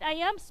His sight, I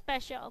am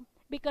special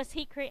because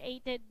He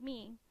created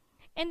me.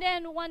 And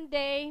then one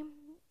day,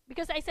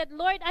 because I said,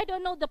 Lord, I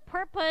don't know the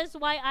purpose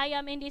why I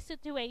am in this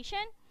situation,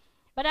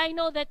 but I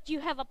know that you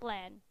have a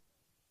plan.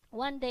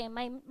 One day,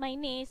 my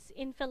niece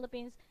in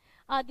Philippines,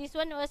 this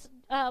one was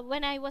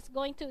when I was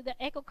going to the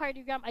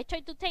echocardiogram. I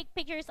tried to take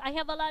pictures. I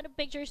have a lot of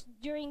pictures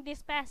during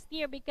this past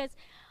year because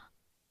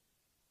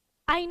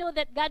I know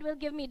that God will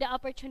give me the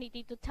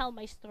opportunity to tell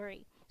my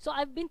story. So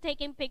I've been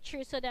taking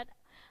pictures so that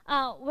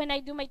when I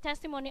do my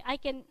testimony, I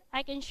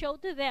can show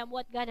to them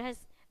what God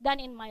has done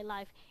in my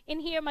life. In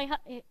here, my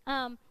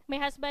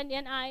husband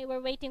and I were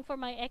waiting for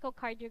my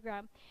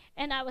echocardiogram,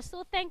 and I was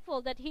so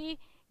thankful that he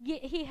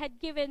had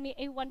given me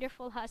a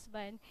wonderful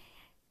husband.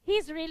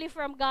 He's really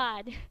from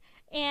God.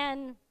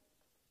 And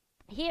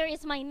here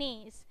is my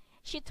niece.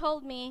 She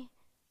told me,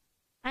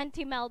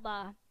 Auntie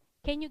Melba,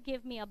 can you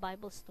give me a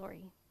Bible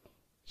story?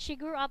 She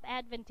grew up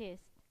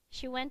Adventist.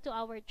 She went to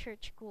our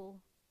church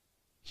school.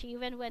 She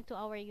even went to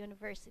our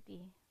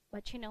university.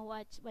 But you know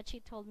what she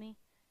told me?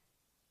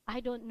 I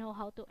don't know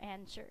how to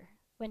answer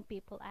when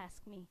people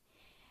ask me.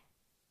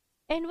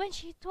 And when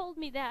she told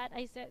me that,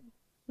 I said,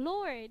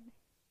 Lord,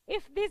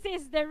 if this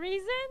is the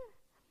reason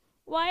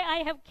why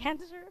I have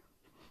cancer,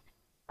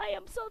 I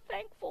am so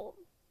thankful,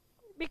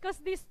 because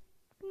this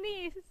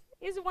niece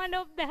is one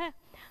of the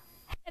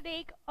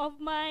headache of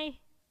my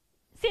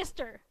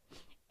sister.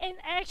 And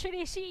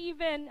actually, she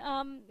even,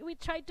 we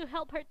tried to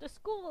help her to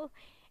school,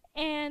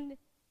 and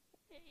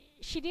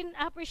she didn't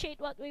appreciate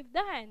what we've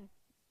done.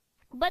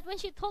 But when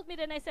she told me,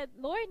 then I said,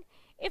 Lord,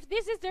 if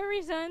this is the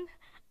reason,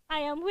 I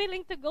am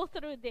willing to go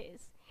through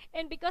this.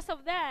 And because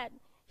of that,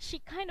 she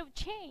kind of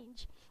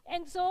changed.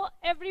 And so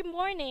every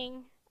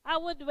morning, I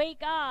would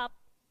wake up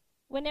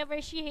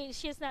whenever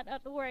she's not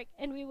at work,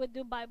 and we would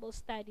do Bible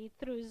study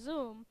through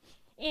Zoom.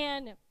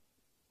 And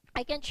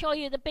I can show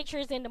you the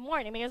pictures in the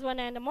morning, because when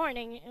in the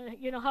morning,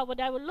 you know how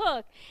I would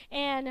look.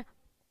 And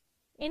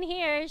in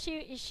here,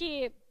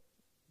 she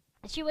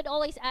would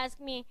always ask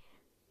me,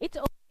 it's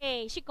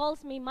okay. She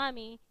calls me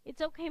mommy.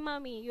 It's okay,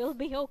 mommy. You'll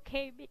be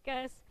okay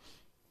because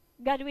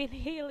God will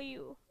heal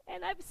you.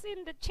 And I've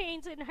seen the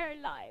change in her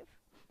life.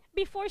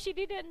 Before, she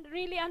didn't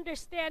really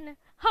understand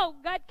how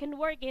God can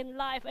work in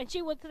life. And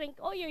she would think,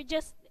 oh, you're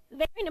just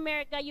there in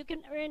America, you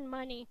can earn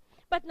money.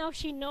 But now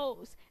she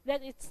knows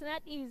that it's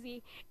not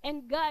easy.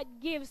 And God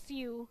gives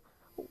you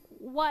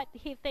what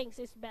He thinks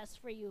is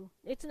best for you.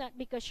 It's not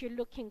because you're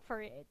looking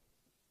for it.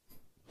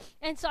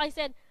 And so I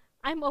said,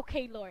 I'm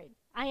okay, Lord.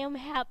 I am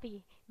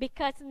happy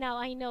because now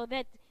I know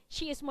that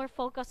she is more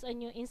focused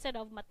on you instead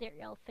of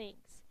material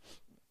things.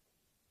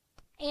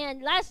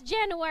 And last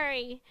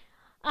January,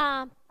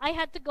 I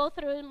had to go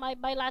through my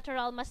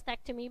bilateral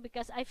mastectomy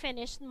because I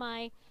finished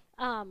my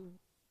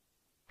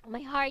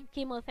my hard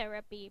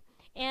chemotherapy.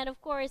 And of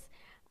course,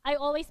 I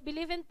always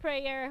believe in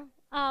prayer.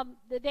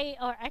 The day,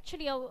 or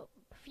actually a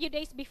few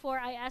days before,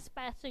 I asked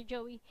Pastor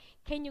Joey,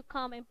 can you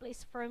come and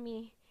please for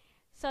me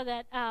so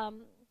that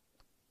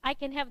I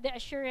can have the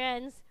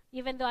assurance,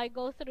 even though I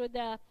go through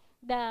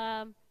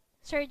the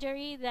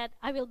surgery, that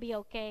I will be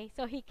okay.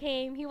 So he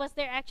came. He was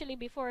there actually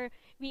before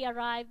we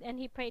arrived, and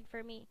he prayed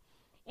for me.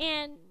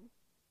 And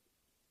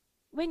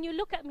when you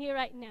look at me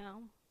right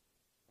now,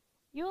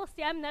 you will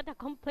see I'm not a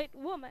complete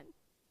woman.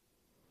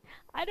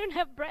 I don't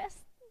have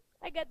breasts.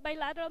 I got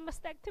bilateral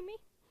mastectomy.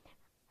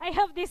 I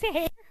have this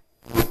hair.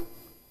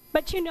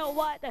 But you know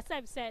what? As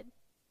I've said,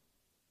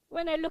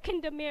 when I look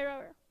in the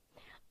mirror,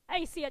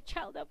 I see a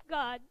child of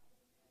God.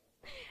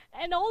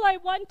 And all I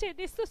wanted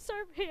is to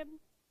serve Him.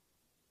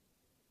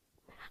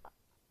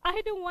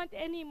 I don't want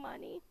any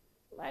money.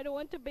 I don't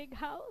want a big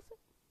house.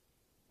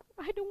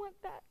 I don't want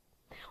that.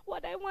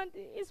 What I want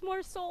is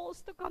more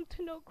souls to come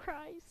to know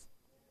Christ.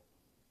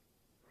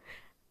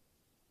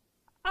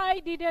 I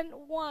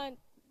didn't want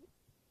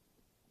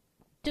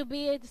to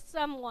be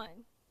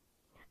someone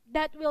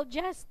that will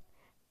just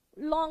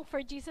long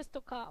for Jesus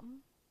to come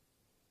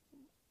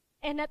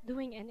and not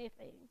doing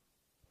anything.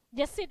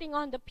 Just sitting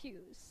on the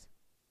pews.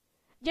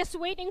 Just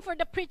waiting for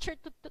the preacher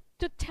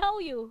to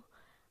tell you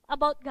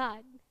about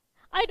God.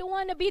 I don't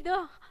want to be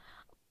the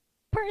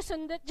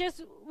person that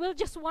will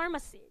just warm a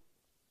seat.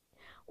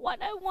 What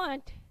I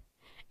want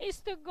is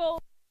to go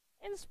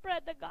and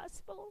spread the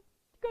gospel,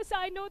 because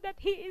I know that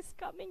He is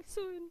coming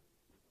soon.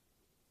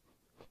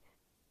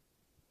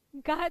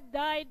 God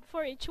died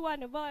for each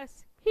one of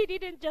us. He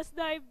didn't just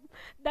die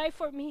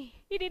for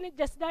me. He didn't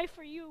just die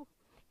for you.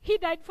 He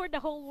died for the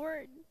whole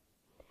world.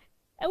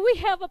 And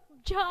we have a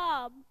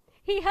job.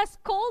 He has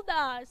called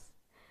us.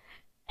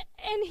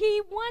 And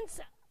He wants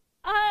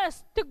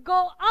us to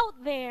go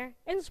out there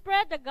and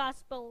spread the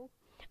gospel.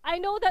 I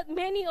know that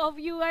many of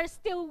you are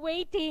still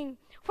waiting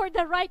for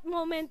the right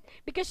moment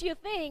because you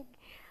think,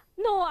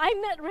 no,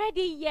 I'm not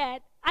ready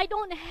yet. I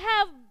don't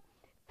have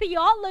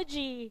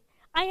theology.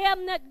 I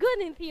am not good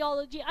in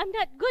theology. I'm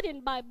not good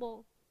in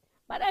Bible.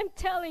 But I'm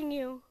telling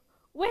you,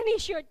 when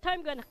is your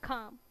time going to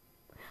come?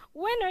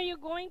 When are you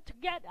going to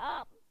get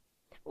up?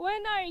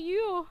 When are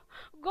you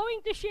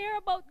going to share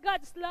about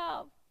God's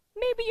love?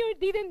 Maybe you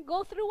didn't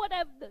go through what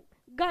I've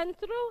gone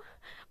through,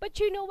 but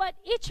you know what?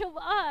 Each of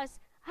us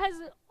has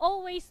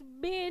always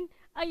been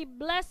a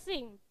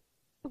blessing.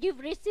 You've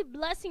received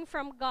blessing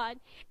from God,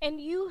 and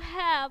you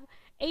have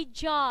a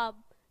job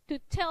to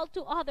tell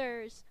to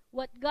others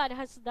what God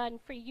has done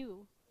for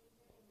you.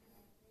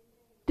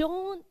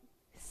 Don't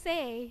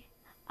say,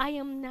 I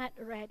am not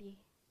ready,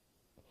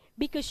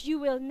 because you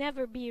will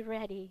never be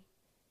ready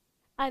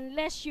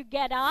unless you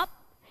get up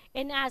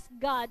and ask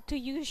God to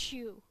use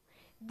you.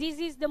 This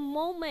is the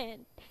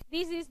moment.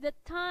 This is the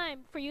time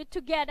for you to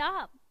get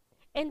up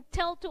and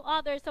tell to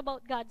others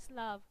about God's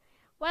love.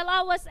 While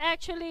I was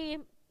actually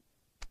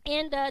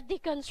in the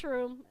deacon's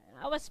room,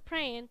 I was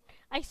praying,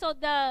 I saw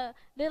the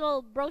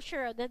little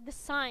brochure, the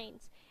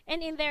signs.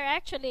 And in there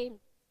actually,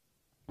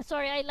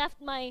 sorry, I left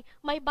my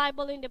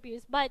Bible in the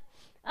pews, but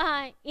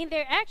in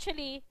there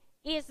actually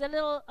is a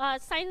little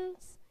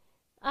signs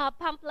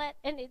pamphlet,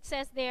 and it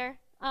says there,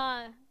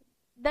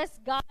 does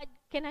God,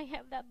 can I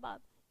have that,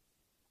 Bob?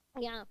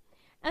 Yeah.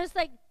 And it's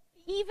like,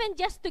 even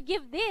just to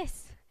give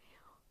this,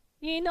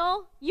 you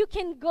know, you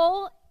can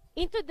go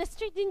into the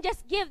street and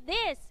just give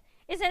this.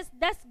 It says,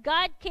 does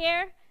God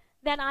care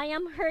that I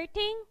am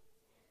hurting?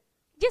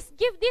 Just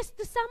give this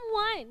to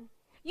someone.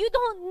 You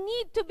don't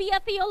need to be a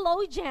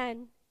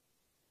theologian.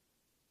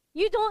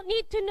 You don't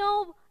need to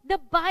know the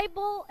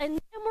Bible and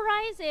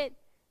memorize it.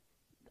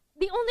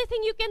 The only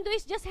thing you can do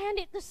is just hand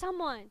it to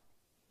someone.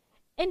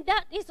 And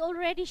that is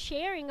already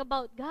sharing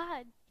about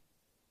God.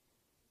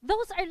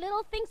 Those are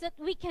little things that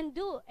we can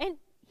do. And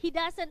He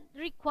doesn't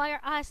require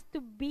us to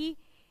be,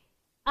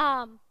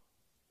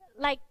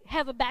 like,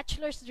 have a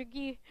bachelor's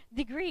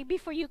degree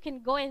before you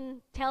can go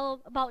and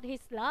tell about His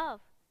love.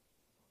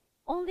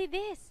 Only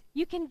this.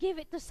 You can give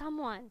it to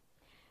someone.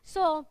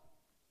 So,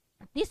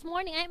 this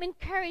morning, I'm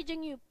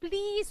encouraging you,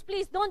 please,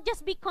 please, don't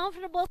just be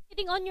comfortable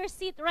sitting on your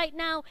seat right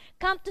now.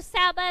 Come to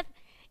Sabbath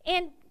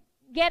and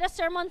get a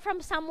sermon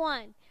from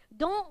someone.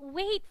 Don't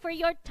wait for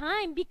your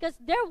time, because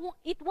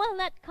it will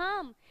not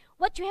come.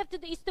 What you have to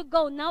do is to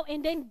go now,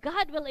 and then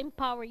God will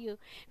empower you.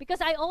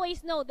 Because I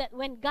always know that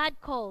when God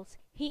calls,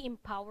 He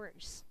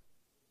empowers.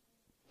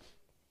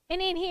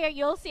 And in here,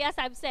 you'll see, as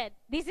I've said,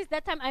 this is the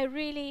time I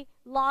really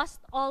lost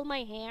all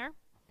my hair.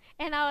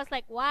 And I was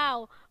like,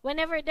 wow,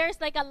 whenever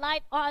there's like a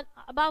light on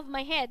above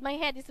my head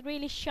is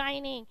really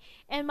shining.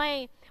 And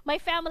my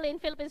family in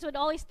Philippines would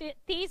always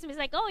tease me. It's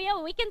like, oh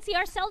yeah, we can see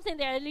ourselves in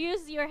there.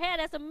 Use your head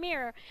as a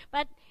mirror.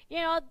 But, you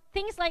know,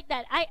 things like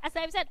that. As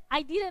I've said,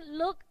 I didn't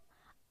look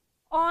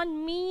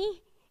on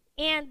me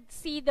and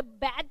see the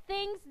bad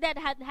things that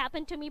had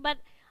happened to me. But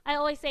I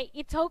always say,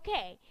 it's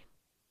okay.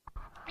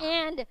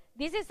 And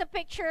this is a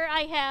picture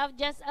I have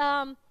just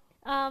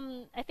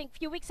I think a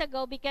few weeks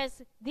ago,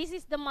 because this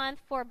is the month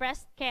for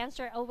breast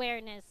cancer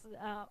awareness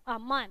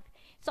month.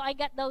 So I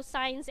got those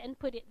signs and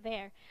put it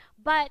there.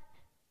 But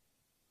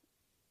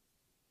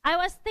I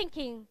was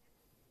thinking,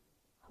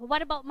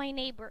 what about my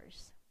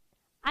neighbors?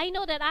 I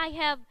know that I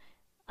have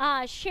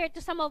shared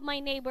to some of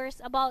my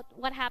neighbors about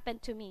what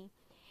happened to me.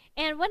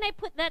 And when I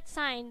put that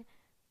sign,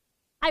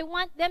 I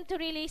want them to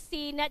really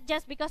see, not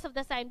just because of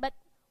the sign, but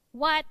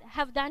what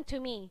have done to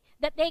me.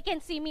 That they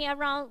can see me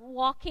around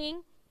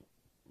walking,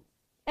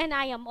 and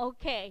I am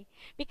okay.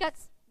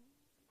 Because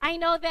I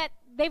know that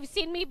they've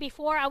seen me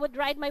before. I would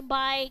ride my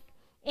bike,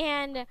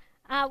 and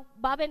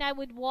Bob and I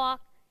would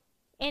walk.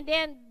 And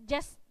then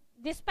just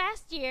this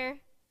past year,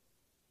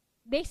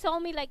 they saw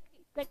me like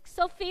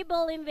so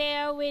feeble in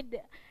there with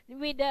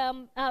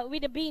a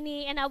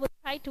beanie, and I would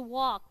try to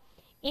walk.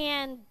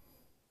 And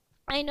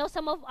I know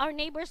some of our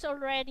neighbors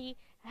already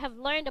have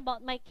learned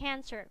about my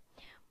cancer.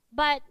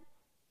 But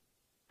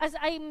as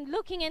I'm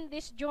looking in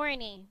this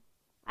journey,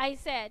 I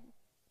said,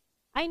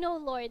 I know,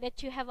 Lord,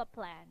 that you have a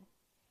plan.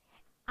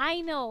 I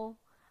know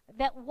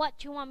that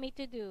what you want me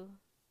to do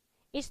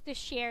is to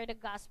share the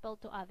gospel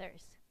to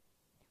others.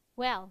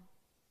 Well,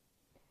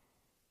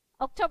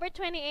 October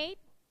 28th,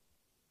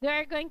 they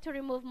are going to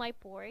remove my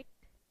port.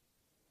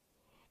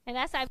 And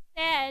as I've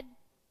said,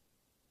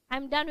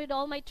 I'm done with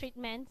all my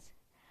treatments.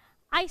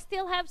 I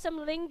still have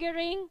some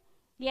lingering,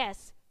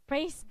 yes,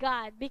 praise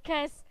God,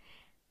 because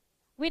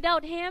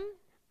without Him,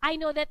 I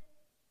know that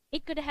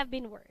it could have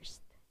been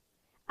worse.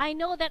 I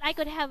know that I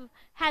could have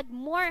had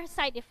more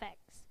side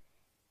effects.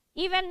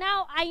 Even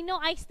now, I know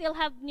I still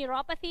have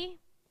neuropathy.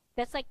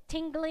 that's like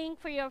tingling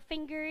for your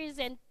fingers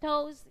and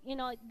toes.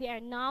 They are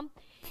numb.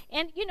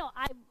 And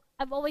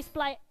I've always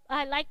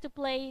I like to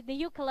play the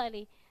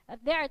ukulele.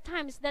 There are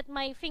times that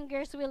my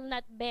fingers will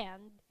not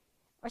bend,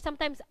 or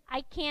sometimes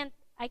I can't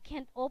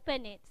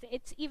open it.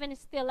 It's even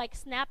still like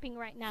snapping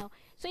right now.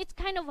 So it's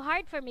kind of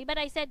hard for me. But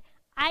I said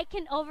I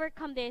can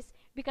overcome this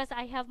because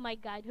I have my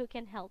God who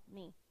can help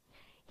me.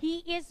 He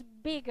is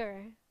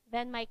bigger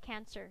than my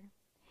cancer.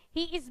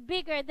 He is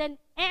bigger than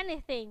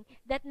anything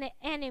that the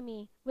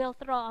enemy will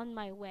throw on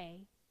my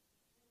way.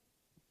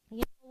 You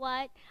know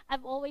what?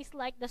 I've always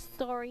liked the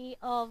story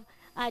of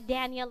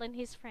Daniel and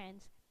his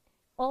friends,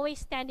 always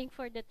standing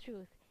for the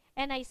truth.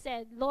 And I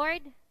said,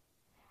 Lord,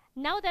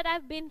 now that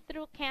I've been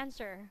through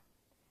cancer,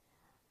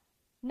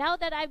 now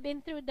that I've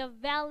been through the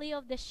valley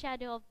of the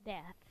shadow of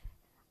death,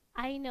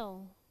 I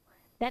know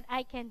that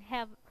I can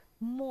have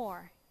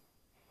more.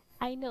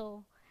 I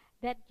know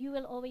that you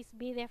will always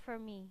be there for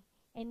me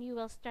and you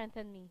will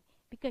strengthen me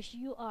because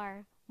you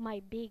are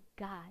my big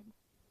God.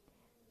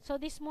 So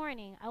this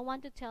morning, I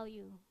want to tell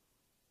you,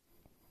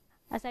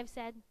 as I've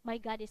said, my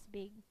God is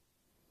big.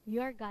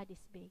 Your God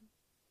is big.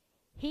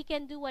 He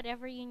can do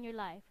whatever in your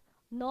life,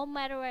 no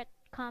matter what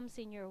comes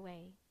in your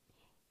way.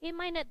 It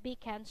might not be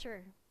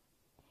cancer.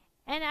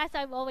 And as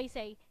I've always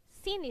say,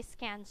 sin is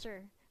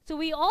cancer. So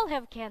we all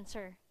have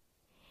cancer.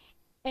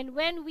 And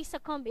when we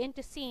succumb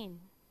into sin,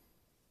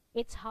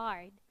 it's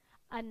hard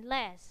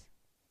unless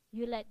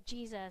you let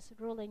Jesus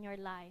rule in your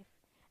life.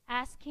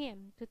 Ask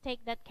him to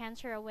take that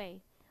cancer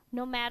away,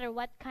 no matter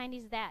what kind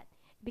is that,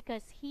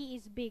 because he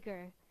is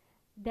bigger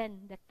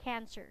than the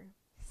cancer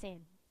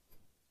sin.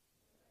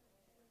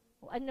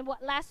 And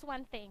last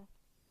one thing.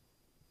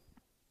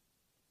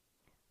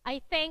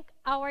 I thank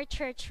our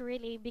church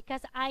really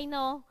because I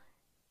know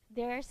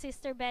their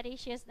Sister Betty,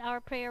 she is our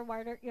prayer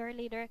warrior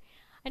leader.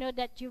 I know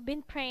that you've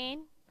been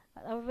praying,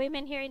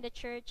 women here in the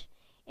church.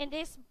 In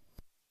this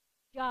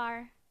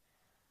jar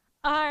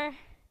are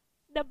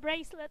the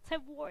bracelets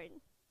I've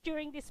worn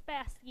during these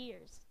past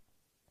years.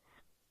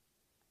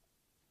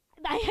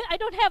 I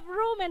don't have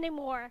room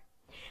anymore.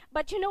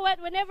 But you know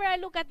what? Whenever I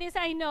look at this,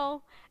 I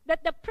know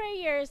that the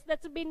prayers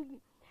that's been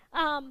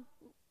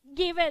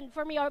given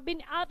for me or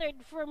been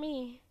uttered for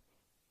me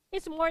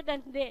is more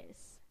than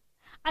this.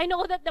 I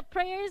know that the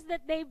prayers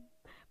that they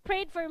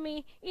prayed for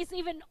me is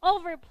even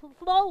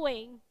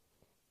overflowing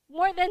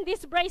more than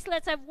these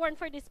bracelets I've worn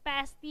for this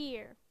past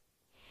year.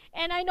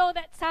 And I know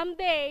that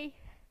someday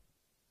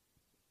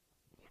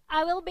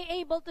I will be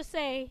able to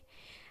say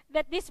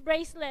that these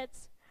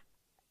bracelets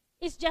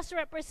is just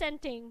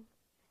representing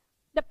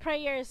the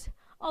prayers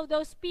of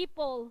those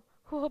people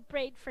who have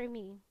prayed for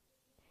me.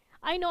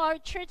 I know our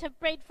church have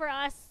prayed for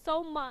us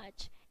so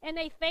much, and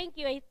I thank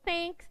you. I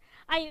thank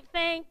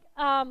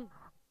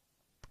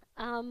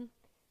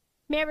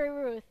Mary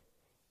Ruth.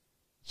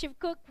 She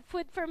cooked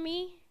food for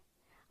me.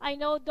 I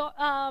know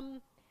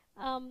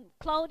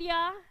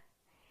Claudia.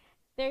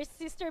 There's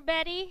Sister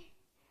Betty.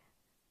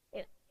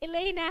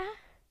 Elena.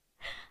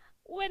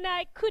 When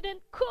I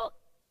couldn't cook,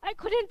 I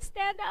couldn't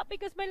stand up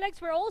because my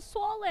legs were all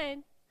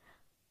swollen.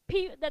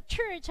 The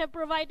church had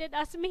provided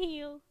us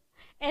meal.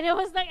 And it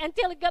was like,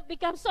 until it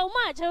become so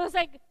much, I was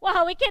like,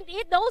 wow, we can't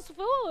eat those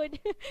food.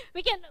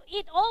 We can't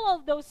eat all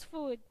of those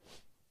food.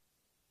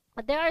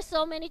 But there are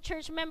so many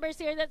church members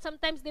here that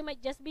sometimes they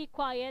might just be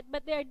quiet,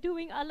 but they're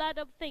doing a lot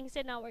of things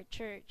in our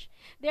church.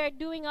 They're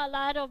doing a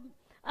lot of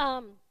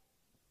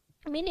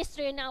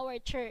ministry in our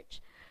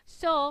church.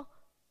 So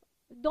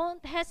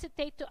don't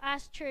hesitate to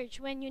ask church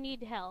when you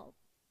need help.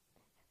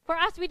 For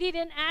us, we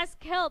didn't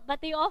ask help, but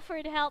they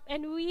offered help,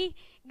 and we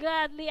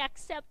gladly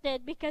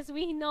accepted because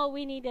we know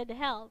we needed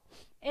help.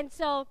 And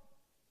so,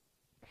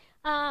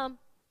 I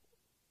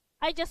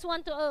just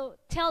want to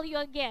tell you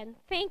again,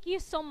 thank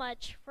you so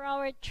much for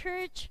our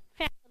church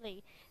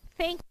family.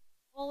 Thank you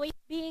for always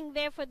being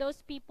there for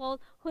those people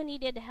who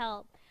needed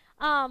help.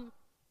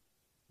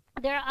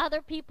 There are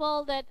other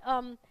people that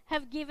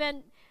have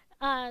given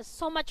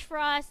so much for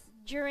us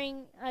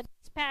during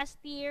this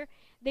past year.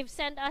 They've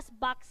sent us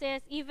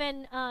boxes.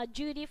 Even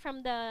Judy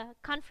from the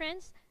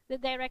conference, the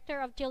director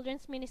of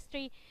children's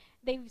ministry,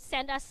 they've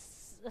sent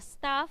us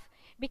stuff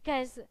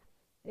because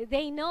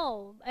they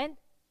know. And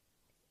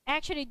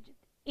actually,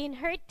 in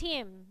her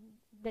team,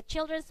 the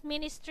children's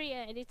ministry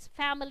and its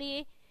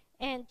family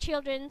and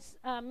children's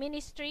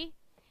ministry,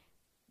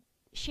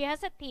 she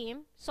has a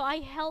team. So I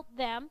help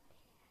them.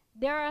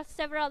 There are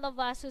several of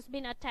us who's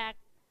been attacked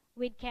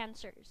with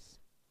cancers.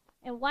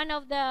 And one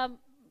of the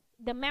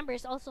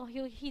members also,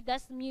 he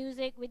does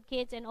music with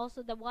kids, and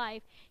also the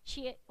wife,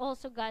 she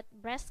also got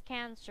breast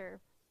cancer.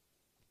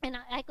 And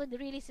I could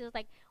really see,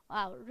 like,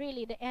 wow,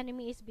 really the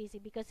enemy is busy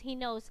because he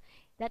knows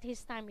that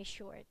his time is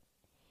short.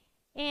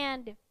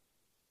 And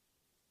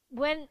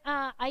when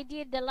I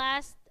did the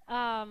last,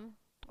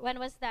 when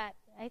was that?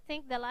 I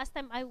think the last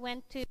time I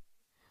went to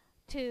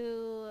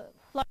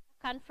Florida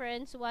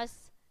conference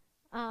was,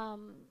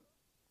 when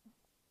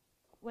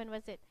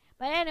was it?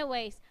 But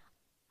anyways,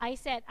 I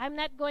said, I'm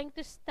not going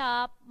to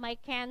stop my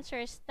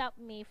cancer, stop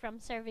me from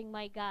serving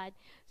my God.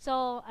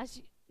 So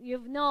as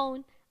you've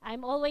known,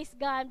 I'm always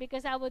gone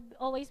because I would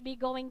always be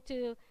going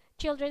to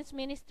children's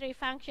ministry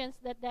functions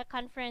that the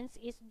conference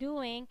is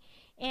doing.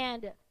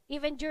 And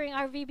even during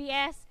our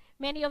VBS,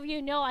 many of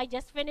you know I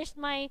just finished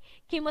my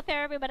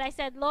chemotherapy, but I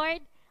said,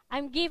 Lord,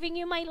 I'm giving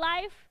you my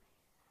life.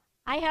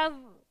 I have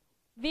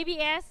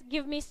VBS,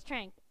 give me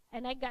strength.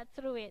 And I got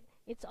through it.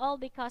 It's all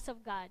because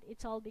of God.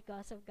 It's all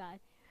because of God.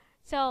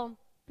 So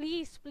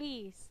please,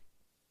 please,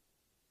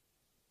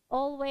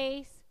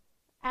 always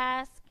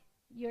ask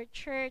your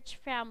church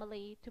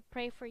family to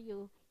pray for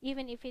you,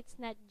 even if it's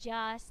not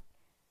just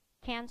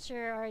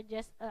cancer or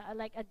just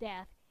like a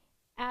death.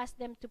 Ask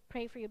them to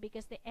pray for you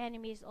because the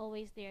enemy is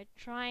always there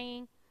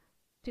trying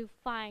to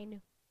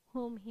find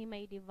whom he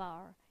may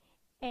devour.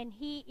 And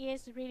he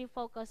is really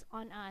focused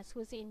on us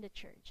who's in the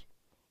church.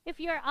 If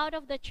you're out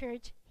of the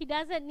church, he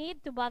doesn't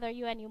need to bother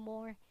you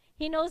anymore.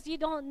 He knows you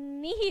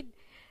don't need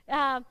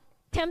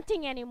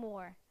tempting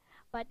anymore.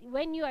 But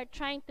when you are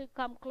trying to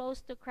come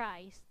close to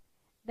Christ,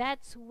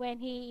 that's when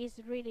he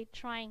is really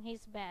trying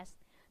his best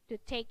to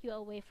take you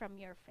away from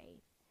your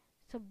faith.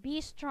 So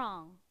be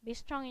strong. Be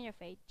strong in your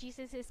faith.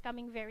 Jesus is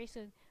coming very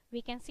soon.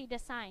 We can see the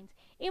signs.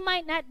 It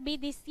might not be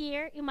this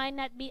year. It might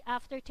not be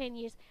after 10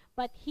 years.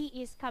 But he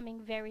is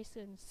coming very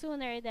soon.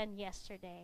 Sooner than yesterday.